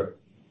unit growth.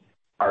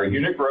 Our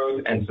unit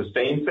growth and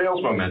sustained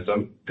sales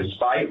momentum,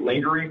 despite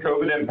lingering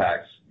COVID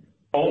impacts,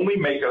 only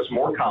make us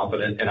more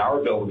confident in our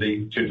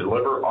ability to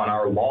deliver on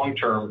our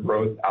long-term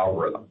growth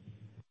algorithm.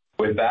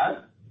 With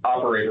that,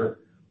 operator,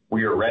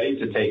 we are ready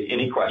to take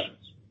any questions.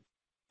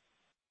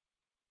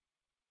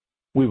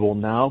 We will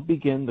now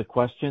begin the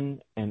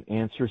question and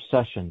answer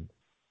session.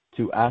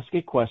 To ask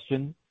a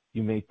question,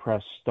 you may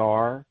press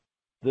star,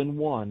 then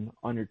 1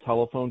 on your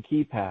telephone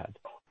keypad.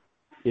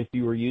 If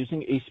you are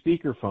using a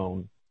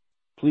speakerphone,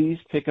 please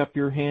pick up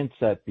your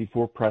handset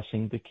before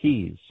pressing the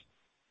keys.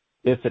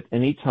 If at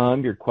any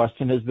time your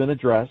question has been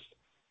addressed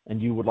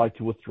and you would like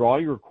to withdraw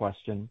your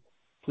question,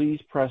 please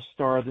press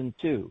star then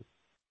 2.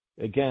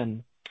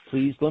 Again,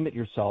 please limit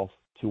yourself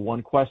to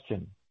one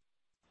question.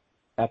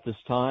 At this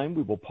time,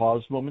 we will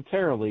pause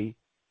momentarily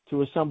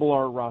to assemble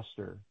our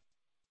roster.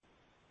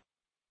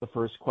 The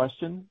first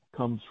question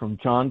comes from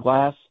John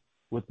Glass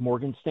with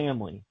Morgan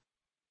Stanley.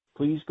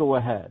 Please go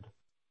ahead.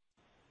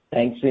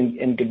 Thanks,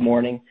 and good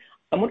morning.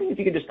 I'm wondering if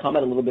you could just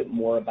comment a little bit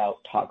more about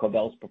Taco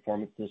Bell's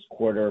performance this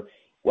quarter.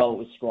 While it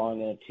was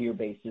strong on a 2-year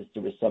basis,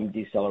 there was some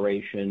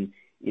deceleration.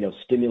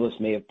 Stimulus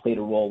may have played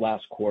a role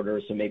last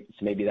quarter, so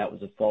maybe that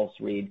was a false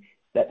read.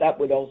 That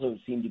would also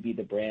seem to be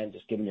the brand,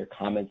 just given your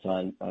comments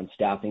on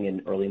staffing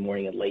in early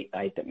morning and late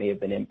night that may have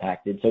been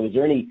impacted. So is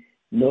there any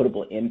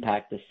notable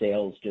impact to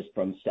sales just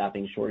from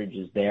staffing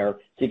shortages there?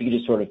 So if you could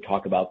just sort of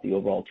talk about the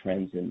overall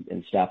trends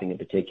in staffing in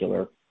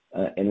particular,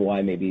 and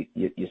why maybe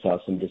you saw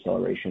some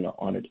deceleration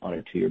on a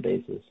 2-year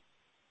basis.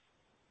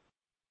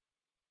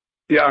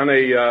 Yeah,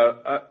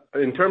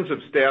 in terms of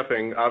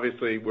staffing,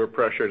 obviously we're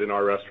pressured in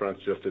our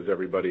restaurants just as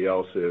everybody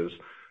else is.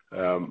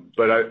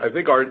 But I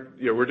think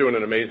we're doing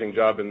an amazing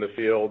job in the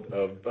field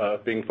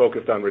of being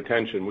focused on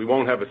retention. We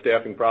won't have a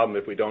staffing problem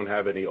if we don't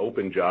have any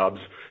open jobs,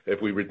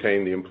 if we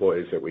retain the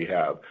employees that we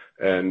have.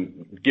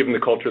 And given the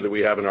culture that we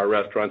have in our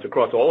restaurants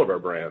across all of our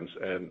brands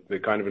and the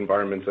kind of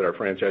environments that our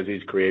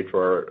franchisees create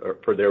for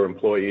their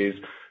employees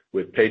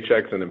with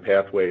paychecks and then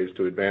pathways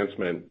to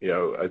advancement,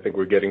 I think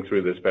we're getting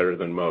through this better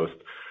than most.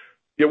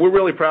 Yeah, we're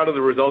really proud of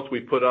the results we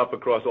put up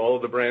across all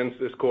of the brands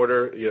this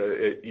quarter.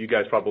 You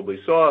guys probably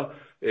saw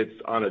it's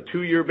on a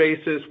 2-year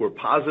basis. We're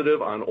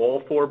positive on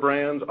all 4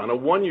 brands. On a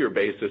 1-year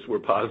basis, we're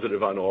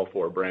positive on all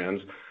 4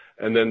 brands.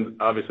 And then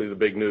obviously the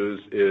big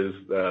news is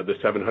the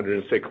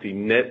 760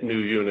 net new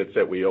units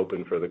that we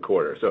opened for the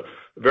quarter. So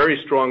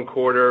very strong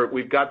quarter.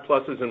 We've got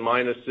pluses and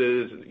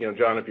minuses.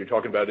 John, if you're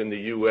talking about in the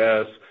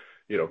U.S.,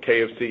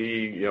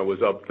 KFC,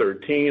 was up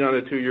 13 on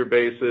a 2-year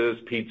basis.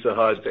 Pizza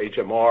Hut's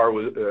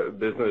HMR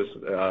business,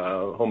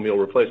 home meal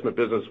replacement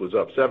business, was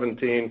up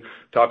 17.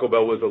 Taco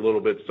Bell was a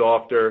little bit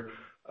softer.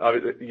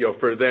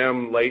 For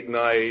them, late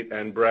night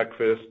and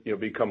breakfast,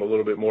 become a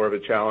little bit more of a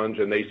challenge,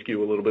 and they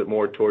skew a little bit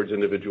more towards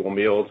individual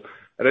meals.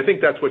 And I think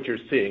that's what you're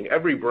seeing.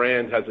 Every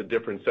brand has a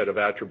different set of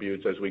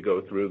attributes as we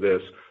go through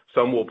this.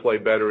 Some will play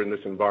better in this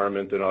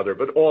environment than others,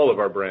 but all of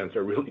our brands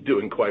are really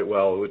doing quite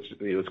well, which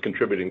is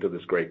contributing to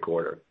this great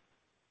quarter.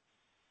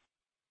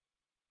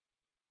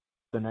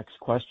 The next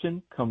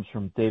question comes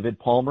from David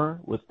Palmer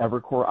with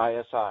Evercore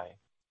ISI.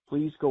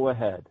 Please go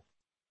ahead.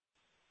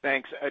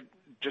 Thanks.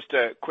 Just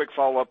a quick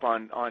follow-up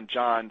on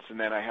John's, and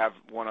then I have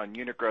one on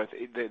unit growth.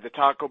 The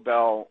Taco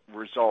Bell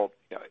result,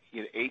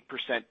 8%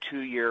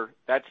 2-year,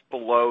 that's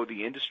below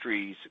the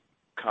industry's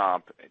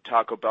comp.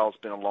 Taco Bell's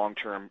been a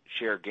long-term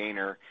share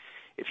gainer.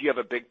 If you have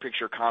a big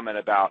picture comment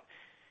about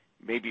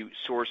maybe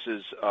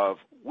sources of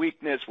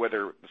weakness,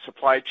 whether the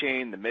supply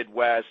chain, the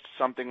Midwest,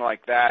 something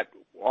like that.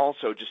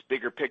 Also, just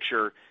bigger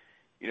picture,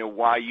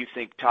 why you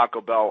think Taco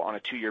Bell on a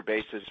 2-year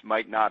basis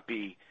might not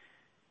be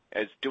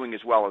doing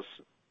as well as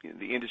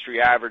the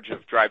industry average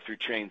of drive-through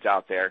chains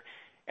out there.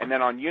 And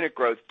then on unit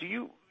growth,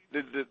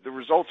 the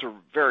results are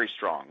very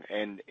strong,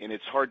 and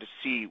it's hard to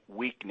see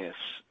weakness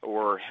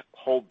or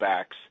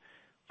holdbacks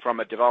from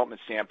a development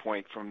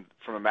standpoint from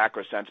a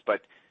macro sense,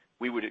 but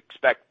we would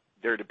expect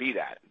there to be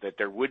that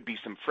there would be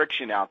some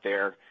friction out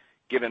there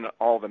given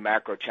all the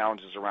macro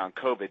challenges around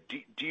COVID.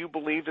 Do you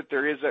believe that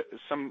there is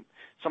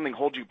something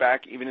hold you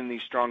back even in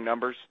these strong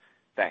numbers?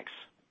 Thanks.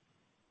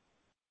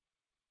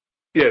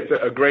 Yeah, it's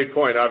a great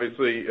point.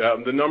 Obviously,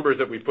 the numbers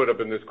that we put up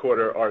in this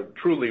quarter are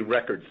truly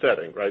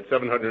record-setting, right?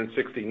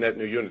 760 net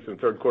new units in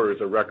the third quarter is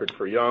a record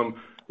for Yum.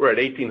 We're at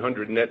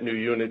 1,800 net new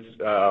units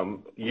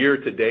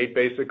year-to-date,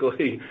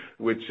 basically,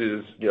 which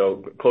is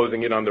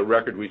closing in on the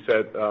record we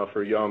set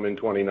for Yum in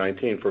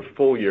 2019 for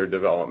full-year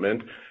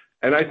development.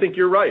 And I think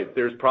you're right.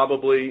 There's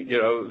probably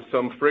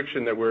some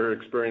friction that we're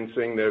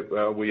experiencing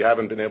that we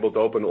haven't been able to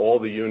open all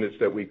the units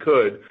that we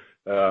could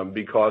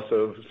because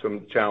of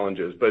some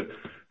challenges. But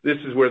this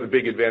is where the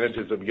big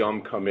advantages of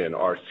Yum come in.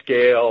 Our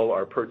scale,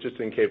 our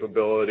purchasing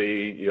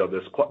capability,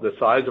 the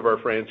size of our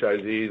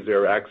franchisees,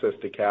 their access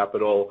to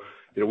capital.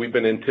 We've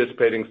been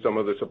anticipating some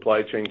of the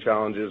supply chain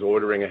challenges,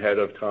 ordering ahead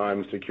of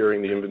time,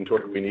 securing the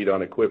inventory we need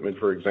on equipment,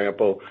 for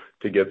example,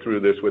 to get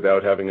through this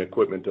without having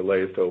equipment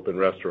delays to open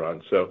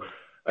restaurants. So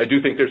I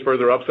do think there's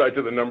further upside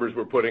to the numbers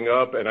we're putting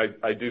up, and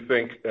I do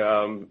think,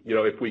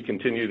 if we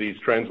continue these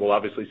trends, we'll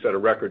obviously set a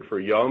record for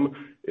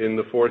Yum in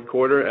the fourth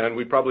quarter, and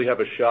we probably have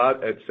a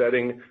shot at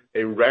setting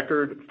a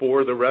record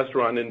for the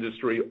restaurant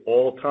industry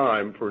all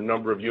time for a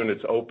number of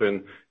units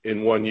open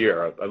in 1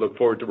 year. I look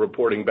forward to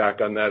reporting back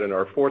on that in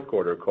our fourth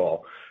quarter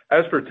call.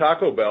 As for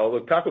Taco Bell,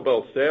 the Taco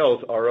Bell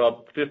sales are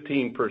up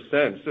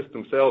 15%.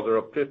 System sales are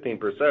up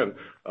 15%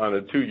 on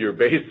a 2-year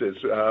basis.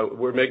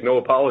 We make no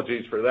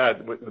apologies for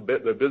that.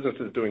 The business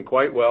is doing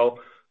quite well.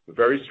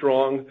 very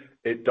strong.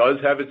 It does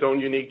have its own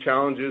unique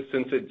challenges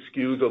since it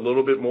skews a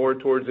little bit more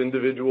towards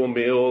individual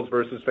meals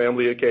versus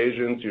family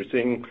occasions. You're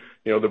seeing,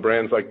 the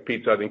brands like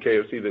Pizza Hut and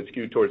KFC that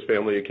skew towards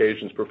family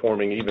occasions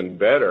performing even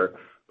better.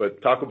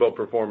 But Taco Bell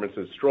performance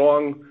is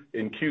strong.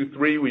 In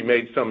Q3, we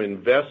made some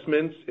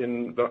investments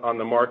on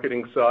the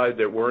marketing side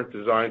that weren't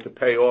designed to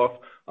pay off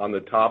on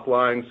the top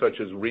line, such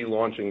as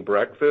relaunching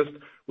breakfast.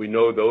 We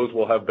know those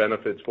will have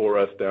benefits for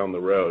us down the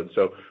road.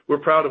 So we're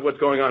proud of what's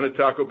going on at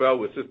Taco Bell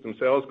with system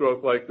sales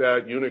growth like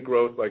that, unit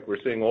growth like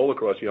we're seeing all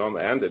across Yum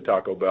and at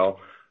Taco Bell.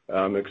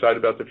 I'm excited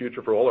about the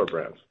future for all our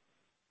brands.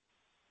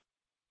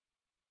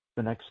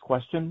 The next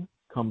question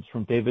comes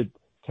from David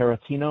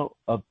Tarantino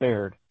of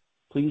Baird.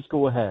 Please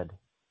go ahead.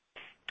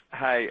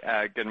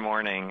 Hi, good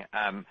morning.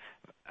 I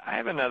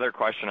have another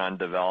question on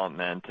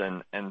development,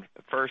 and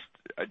first,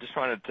 I just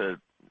wanted to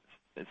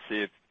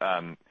see if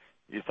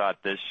you thought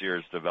this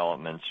year's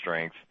development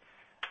strength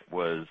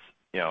was,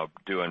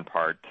 due in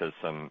part to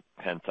some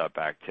pent-up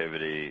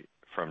activity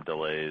from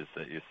delays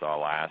that you saw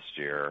last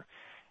year,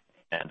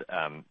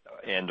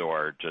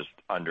 and/or just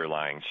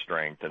underlying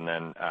strength. And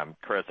then,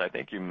 Chris, I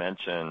think you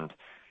mentioned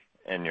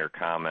in your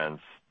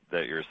comments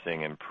that you're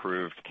seeing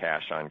improved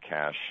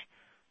cash-on-cash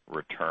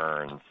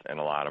returns in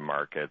a lot of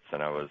markets,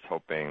 and I was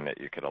hoping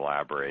that you could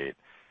elaborate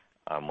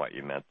on what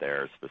you meant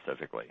there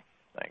specifically.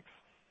 Thanks.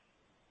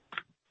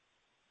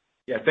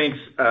 Yeah, thanks,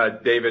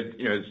 David.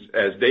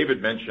 As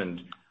David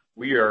mentioned,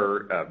 we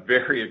are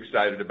very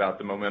excited about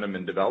the momentum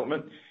in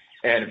development.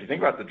 And if you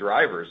think about the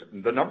drivers,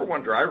 the number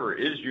one driver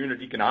is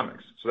unit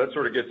economics. So that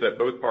sort of gets at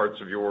both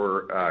parts of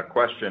your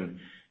question.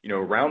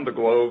 Around the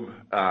globe,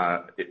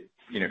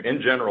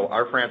 in general,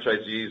 our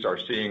franchisees are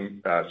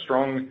seeing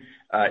strong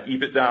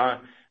EBITDA,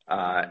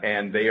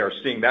 and they are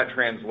seeing that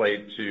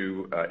translate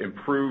to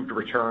improved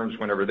returns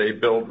whenever they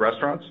build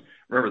restaurants.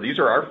 Remember, these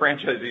are our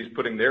franchisees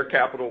putting their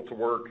capital to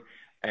work,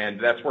 and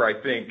that's where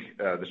I think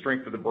the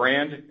strength of the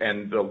brand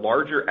and the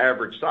larger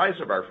average size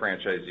of our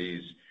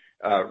franchisees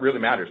really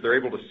matters. They're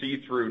able to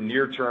see through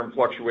near-term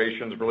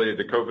fluctuations related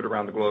to COVID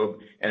around the globe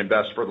and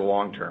invest for the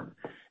long term.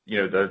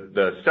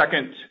 The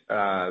second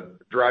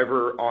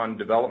driver on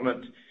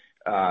development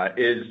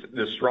is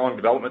the strong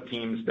development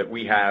teams that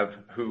we have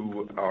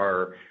who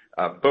are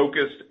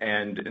focused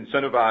and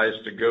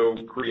incentivized to go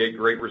create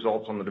great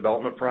results on the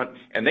development front,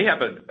 and they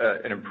have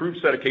an improved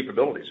set of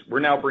capabilities.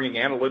 We're now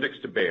bringing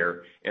analytics to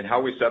bear in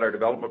how we set our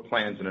development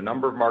plans in a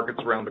number of markets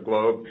around the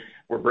globe.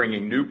 We're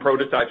bringing new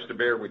prototypes to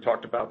bear. We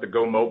talked about the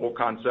Go Mobile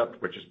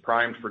concept, which is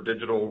primed for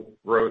digital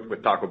growth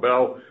with Taco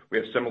Bell. We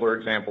have similar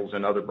examples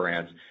in other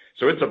brands.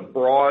 So it's a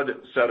broad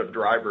set of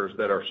drivers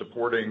that are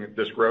supporting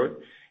this growth.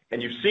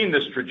 And you've seen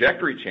this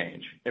trajectory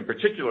change, in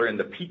particular in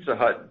the Pizza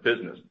Hut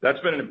business. That's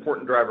been an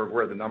important driver of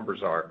where the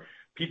numbers are.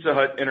 Pizza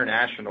Hut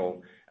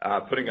International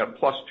putting up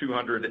plus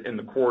 200 in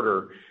the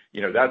quarter.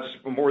 That's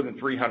more than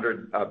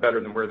 300 better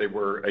than where they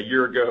were a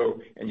year ago.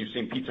 And you've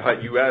seen Pizza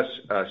Hut US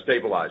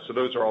stabilize. So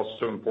those are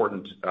also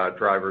important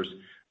drivers.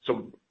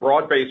 So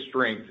broad-based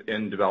strength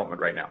in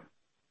development right now.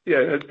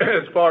 Yeah,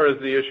 as far as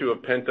the issue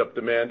of pent-up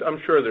demand, I'm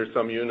sure there's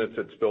some units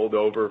that spilled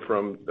over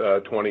from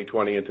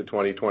 2020 into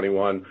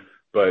 2021.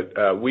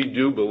 But we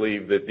do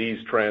believe that these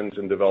trends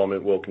in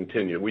development will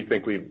continue. We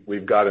think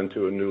we've gotten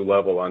to a new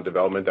level on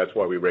development. That's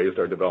why we raised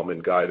our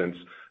development guidance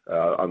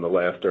on the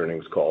last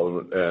earnings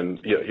call. And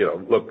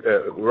look,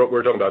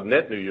 we're talking about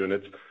net new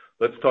units.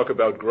 Let's talk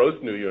about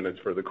gross new units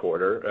for the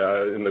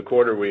quarter. In the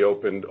quarter, we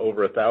opened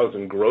over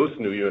 1,000 gross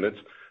new units.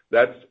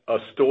 That's a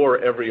store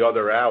every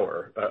other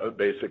hour,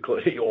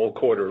 basically, all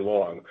quarter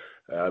long.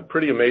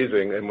 Pretty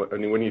amazing.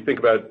 And when you think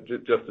about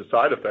just the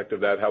side effect of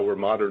that, how we're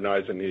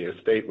modernizing the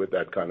estate with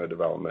that kind of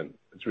development,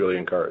 it's really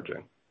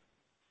encouraging.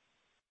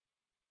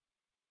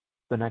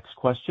 The next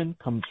question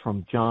comes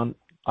from John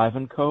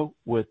Ivankoe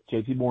with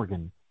J.P.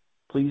 Morgan.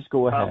 Please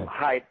go ahead.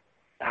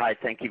 Hi,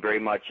 thank you very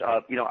much.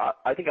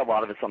 I think a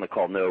lot of us on the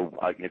call know,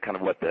 kind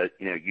of what the,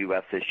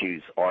 U.S.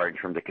 issues are in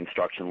terms of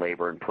construction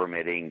labor and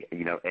permitting,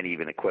 and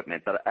even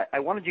equipment. But I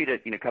wanted you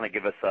to, kind of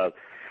give us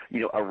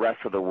a rest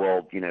of the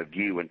world,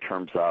 view in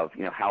terms of,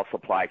 how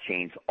supply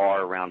chains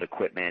are around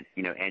equipment,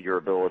 and your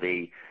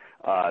ability,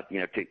 to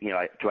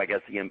I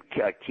guess,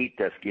 keep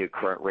this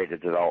current rate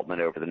of development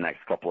over the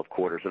next couple of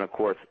quarters. And of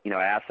course,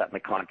 I ask that in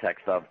the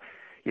context of,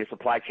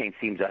 supply chain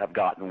seems to have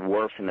gotten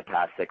worse in the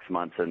past 6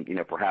 months, and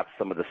perhaps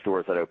some of the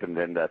stores that opened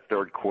in the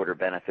third quarter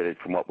benefited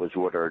from what was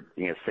ordered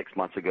 6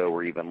 months ago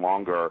or even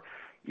longer.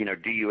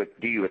 Do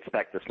you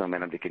expect this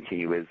momentum to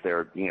continue? Is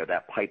there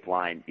that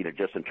pipeline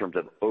just in terms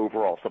of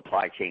overall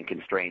supply chain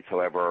constraints?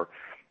 However,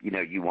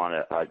 you want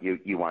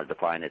to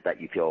define it, that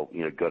you feel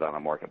good on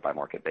a market by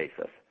market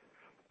basis.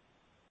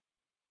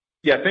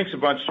 Yeah, thanks a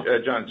bunch,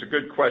 John. It's a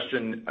good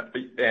question,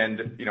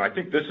 and I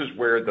think this is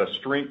where the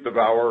strength of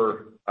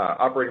our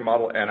operating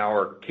model and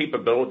our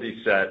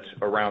capability set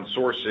around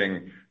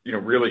sourcing,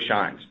 really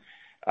shines.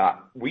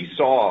 We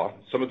saw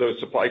some of those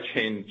supply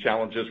chain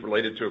challenges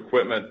related to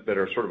equipment that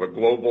are sort of a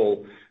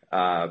global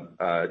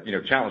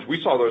challenge.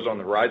 We saw those on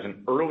the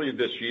horizon early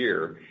this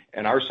year,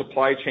 and our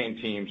supply chain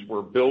teams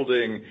were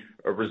building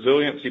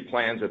resiliency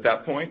plans at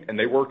that point, and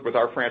they worked with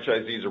our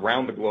franchisees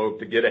around the globe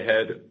to get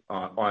ahead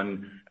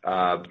on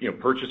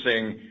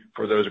purchasing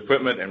for those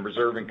equipment and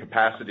reserving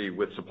capacity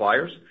with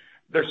suppliers.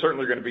 There's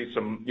certainly going to be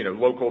some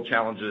local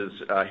challenges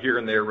here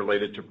and there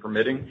related to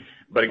permitting.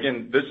 But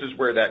again, this is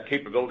where that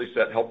capability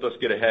set helped us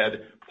get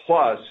ahead,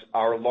 plus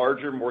our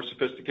larger, more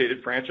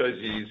sophisticated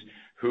franchisees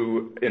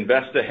who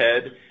invest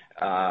ahead.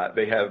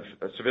 They have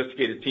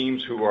sophisticated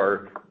teams who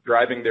are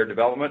driving their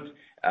development,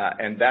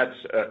 and that's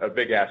a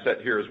big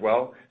asset here as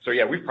well. So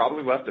yeah, we've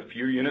probably left a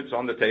few units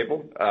on the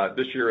table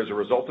this year as a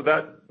result of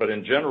that, but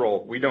in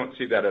general, we don't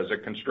see that as a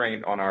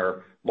constraint on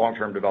our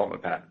long-term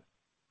development path.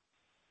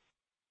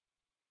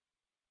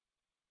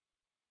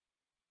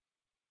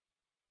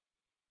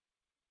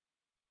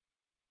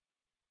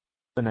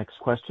 The next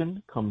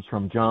question comes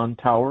from Jon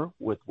Tower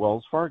with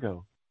Wells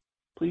Fargo.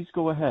 Please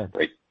go ahead.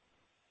 Great.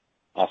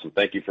 Awesome.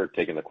 Thank you for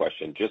taking the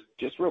question.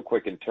 Just real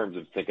quick, in terms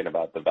of thinking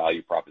about the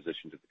value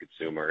proposition to the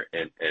consumer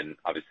and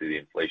obviously the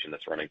inflation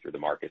that's running through the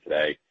market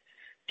today,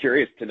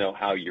 curious to know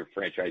how your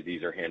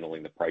franchisees are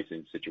handling the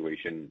pricing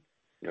situation,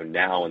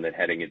 now and then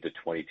heading into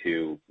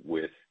 22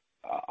 with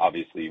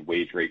obviously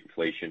wage rate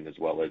inflation as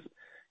well as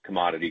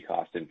commodity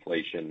cost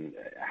inflation.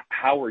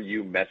 How are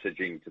you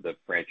messaging to the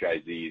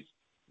franchisees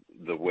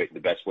the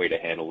best way to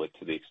handle it,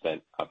 to the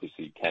extent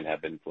obviously you can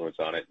have influence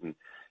on it? And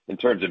in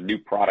terms of new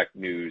product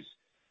news,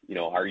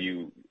 are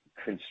you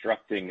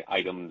constructing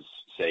items,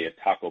 say at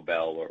Taco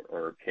Bell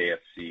or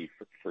KFC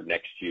for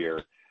next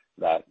year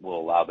that will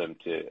allow them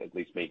to at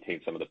least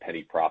maintain some of the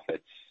penny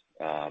profits,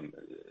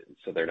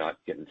 so they're not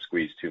getting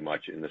squeezed too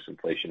much in this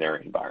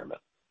inflationary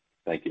environment?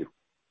 Thank you.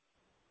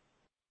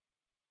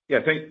 Yeah,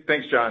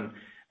 thanks, John.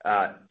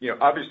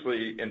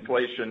 Obviously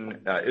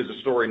inflation is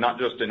a story not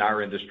just in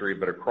our industry,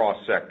 but across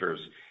sectors.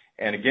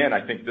 And again,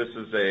 I think this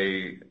is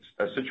a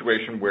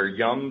situation where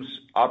Yum's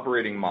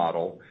operating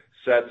model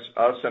sets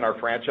us and our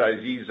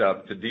franchisees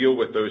up to deal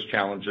with those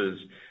challenges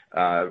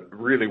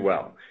really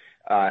well.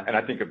 And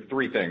I think of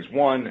three things.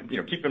 One,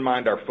 keep in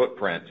mind our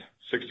footprint.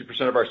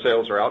 60% of our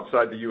sales are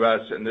outside the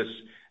U.S., and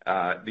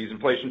these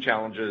inflation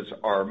challenges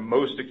are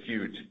most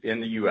acute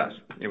in the U.S.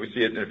 We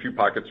see it in a few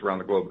pockets around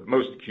the globe, but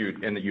most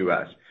acute in the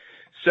U.S.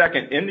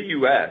 Second, in the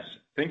U.S.,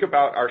 think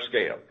about our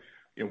scale.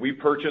 We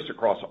purchase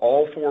across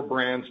all four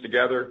brands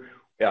together.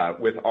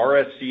 With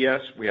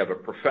RSCS, we have a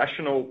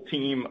professional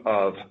team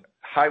of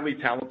highly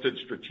talented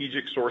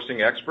strategic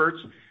sourcing experts.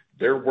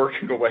 They're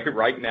working away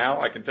right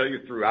now. I can tell you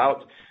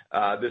throughout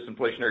this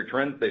inflationary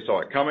trend, they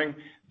saw it coming.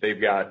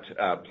 They've got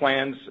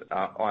plans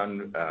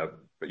on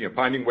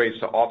finding ways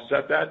to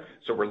offset that.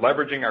 So we're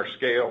leveraging our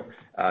scale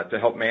to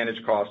help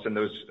manage costs and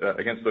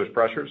against those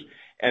pressures.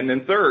 And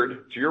then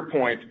third, to your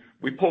point,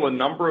 we pull a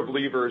number of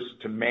levers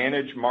to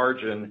manage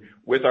margin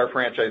with our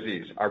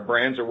franchisees. Our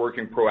brands are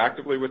working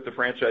proactively with the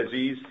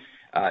franchisees.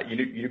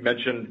 You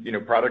mentioned,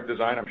 product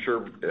design. I'm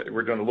sure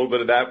we're doing a little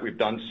bit of that. We've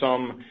done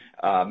some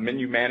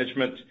menu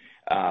management.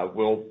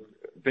 We'll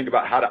think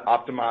about how to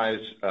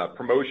optimize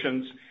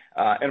promotions.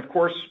 And of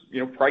course,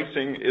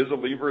 pricing is a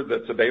lever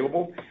that's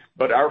available.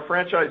 But our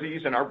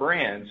franchisees and our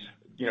brands,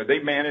 they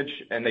manage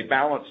and they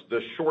balance the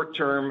short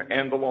term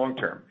and the long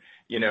term.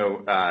 In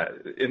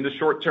the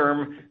short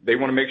term, they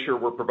want to make sure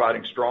we're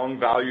providing strong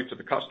value to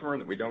the customer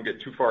and that we don't get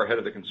too far ahead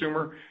of the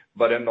consumer.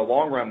 But in the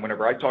long run,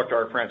 whenever I talk to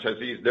our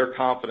franchisees, they're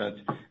confident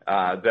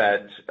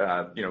that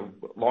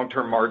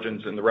long-term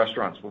margins in the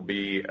restaurants will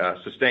be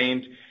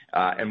sustained,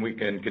 and we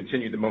can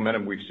continue the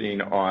momentum we've seen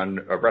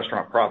on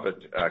restaurant profit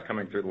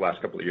coming through the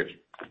last couple of years.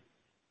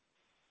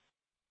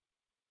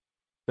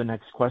 The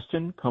next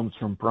question comes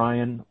from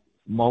Brian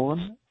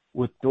Mullan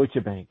with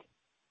Deutsche Bank.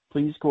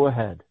 Please go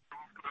ahead.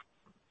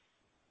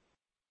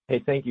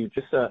 Hey, thank you.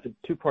 Just a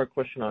two-part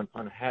question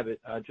on Habit.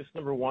 Just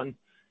number one,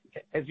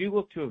 as you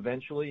look to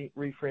eventually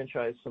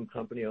refranchise some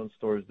company-owned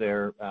stores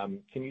there,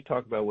 can you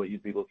talk about what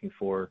you'd be looking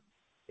for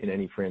in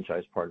any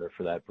franchise partner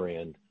for that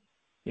brand?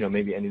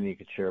 Maybe anything you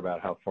could share about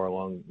how far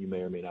along you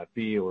may or may not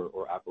be,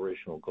 or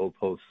operational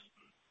goalposts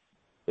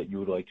that you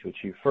would like to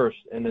achieve first.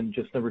 And then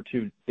just number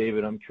two,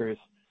 David, I'm curious,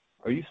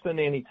 are you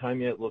spending any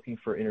time yet looking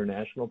for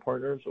international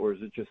partners, or is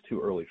it just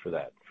too early for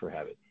that, for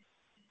Habit?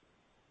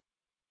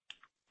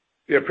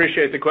 Yeah,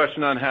 appreciate the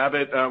question on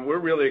Habit. We're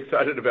really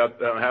excited about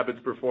Habit's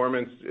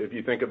performance. If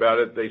you think about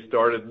it, they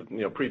started,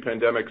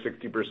 pre-pandemic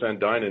 60%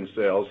 dine-in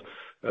sales.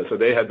 So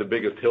they had the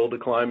biggest hill to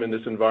climb in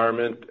this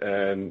environment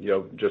and,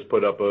 just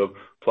put up a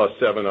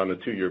 +7 on a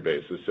 2-year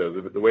basis. So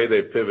the way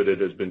they've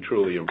pivoted has been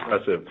truly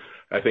impressive.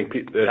 I think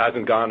it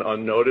hasn't gone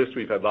unnoticed.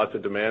 We've had lots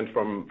of demand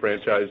from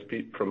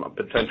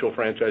potential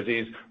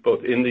franchisees,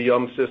 both in the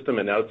Yum system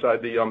and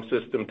outside the Yum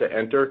system, to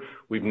enter.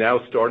 We've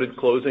now started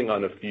closing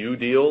on a few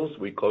deals.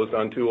 We closed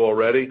on 2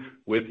 already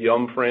with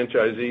Yum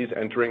franchisees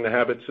entering the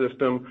Habit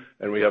system,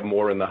 and we have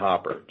more in the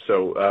hopper.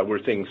 So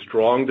we're seeing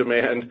strong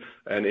demand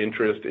and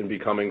interest in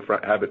becoming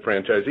Habit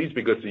franchisees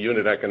because the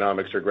unit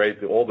economics are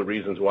great, all the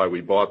reasons why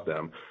we bought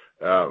them.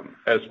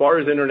 As far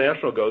as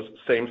international goes,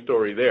 same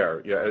story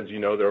there. Yeah, as you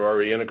know, they're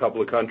already in a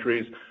couple of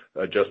countries.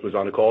 Just was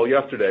on a call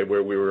yesterday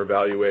where we were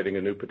evaluating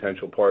a new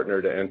potential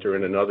partner to enter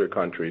in another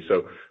country.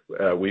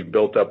 So we've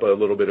built up a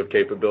little bit of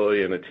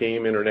capability and a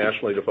team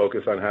internationally to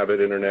focus on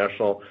Habit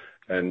International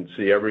and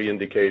see every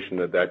indication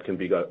that that can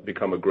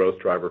become a growth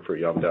driver for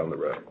Yum down the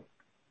road.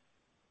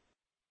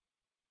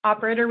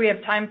 Operator, we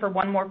have time for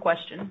one more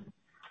question.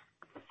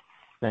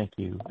 Thank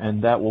you.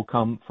 And that will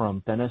come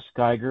from Dennis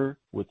Geiger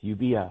with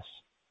UBS.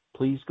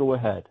 Please go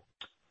ahead.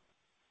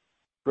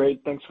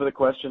 Great. Thanks for the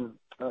question.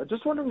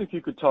 Just wondering if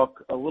you could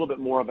talk a little bit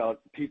more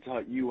about Pizza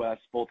Hut US,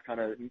 both kind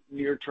of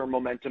near-term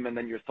momentum and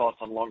then your thoughts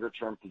on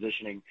longer-term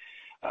positioning.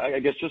 I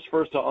guess just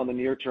first on the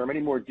near term, any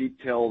more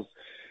details,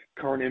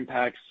 current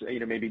impacts,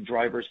 maybe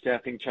driver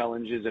staffing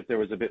challenges, if there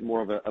was a bit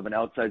more of an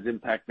outsized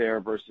impact there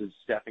versus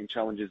staffing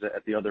challenges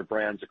at the other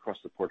brands across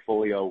the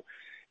portfolio.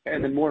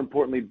 And then more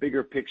importantly,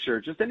 bigger picture,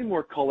 just any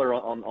more color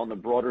on the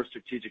broader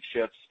strategic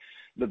shifts,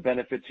 the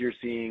benefits you're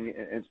seeing,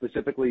 and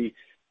specifically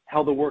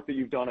how the work that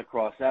you've done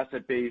across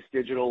asset-based,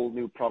 digital,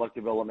 new product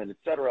development, et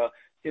cetera,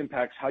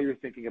 impacts how you're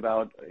thinking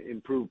about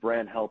improved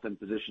brand health and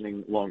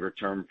positioning longer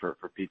term for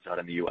Pizza Hut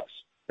in the U.S.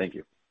 Thank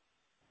you.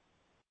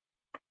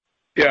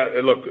 Yeah,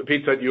 look,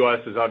 Pizza Hut US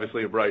is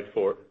obviously a bright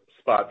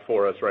spot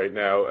for us right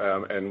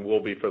now, and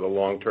will be for the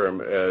long term,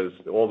 as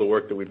all the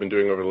work that we've been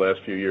doing over the last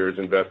few years,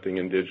 investing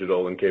in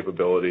digital and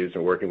capabilities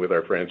and working with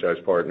our franchise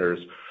partners,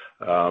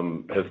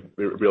 has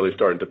really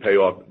started to pay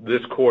off. This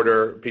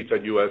quarter, Pizza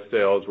Hut US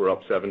sales were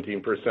up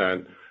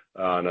 17%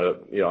 on a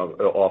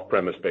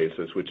off-premise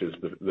basis, which is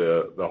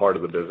the heart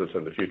of the business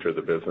and the future of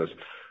the business.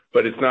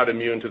 But it's not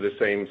immune to the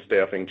same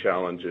staffing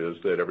challenges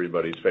that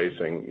everybody's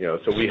facing.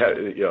 So we had,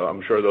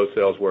 I'm sure those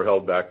sales were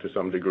held back to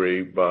some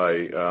degree by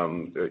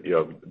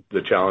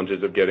the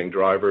challenges of getting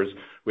drivers.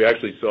 We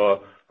actually saw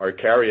our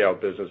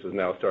carryout business is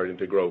now starting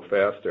to grow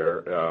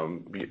faster.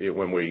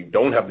 When we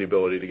don't have the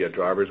ability to get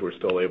drivers, we're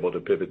still able to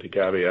pivot to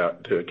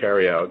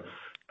carryout.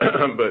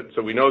 But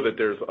so we know that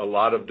there's a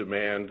lot of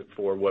demand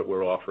for what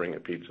we're offering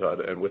at Pizza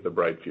Hut and with a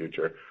bright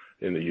future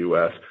in the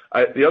U.S.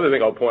 The other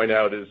thing I'll point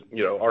out is,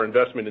 our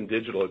investment in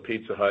digital at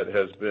Pizza Hut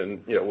has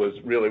been, was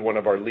really one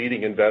of our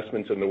leading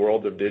investments in the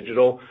world of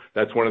digital.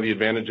 That's one of the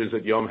advantages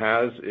that Yum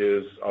has,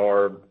 is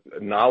our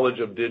knowledge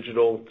of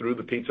digital through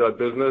the Pizza Hut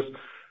business.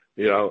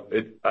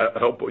 I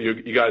hope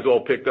you guys all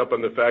picked up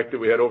on the fact that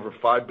we had over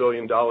 $5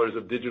 billion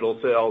of digital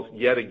sales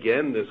yet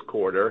again this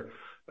quarter.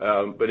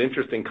 But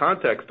interesting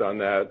context on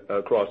that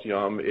across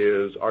Yum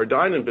is our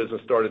dine-in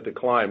business started to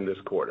climb this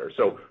quarter.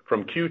 So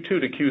from Q2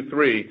 to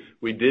Q3,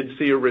 we did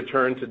see a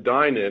return to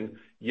dine-in,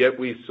 yet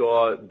we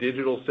saw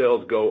digital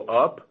sales go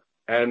up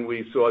and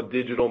we saw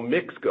digital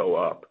mix go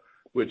up,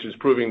 which is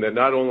proving that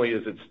not only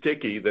is it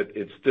sticky, that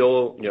it's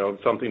still,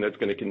 something that's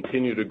going to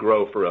continue to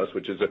grow for us,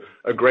 which is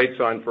a great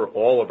sign for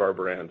all of our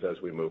brands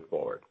as we move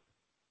forward.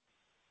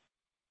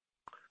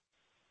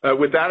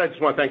 With that, I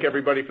just want to thank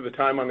everybody for the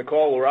time on the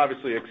call. We're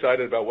obviously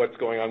excited about what's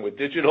going on with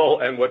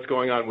digital and what's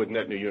going on with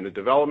net new unit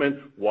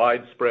development,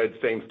 widespread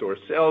same-store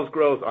sales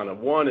growth on a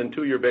 1- and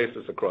 2-year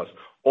basis across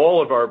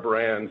all of our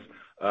brands.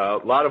 A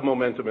lot of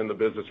momentum in the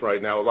business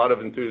right now, a lot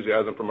of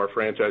enthusiasm from our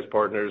franchise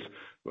partners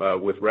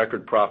with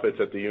record profits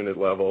at the unit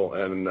level,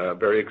 and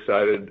very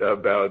excited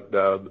about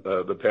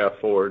the path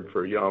forward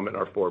for Yum and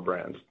our 4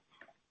 brands.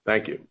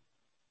 Thank you.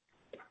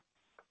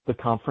 The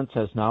conference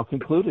has now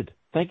concluded.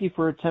 Thank you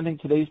for attending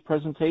today's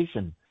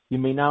presentation. You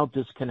may now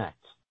disconnect.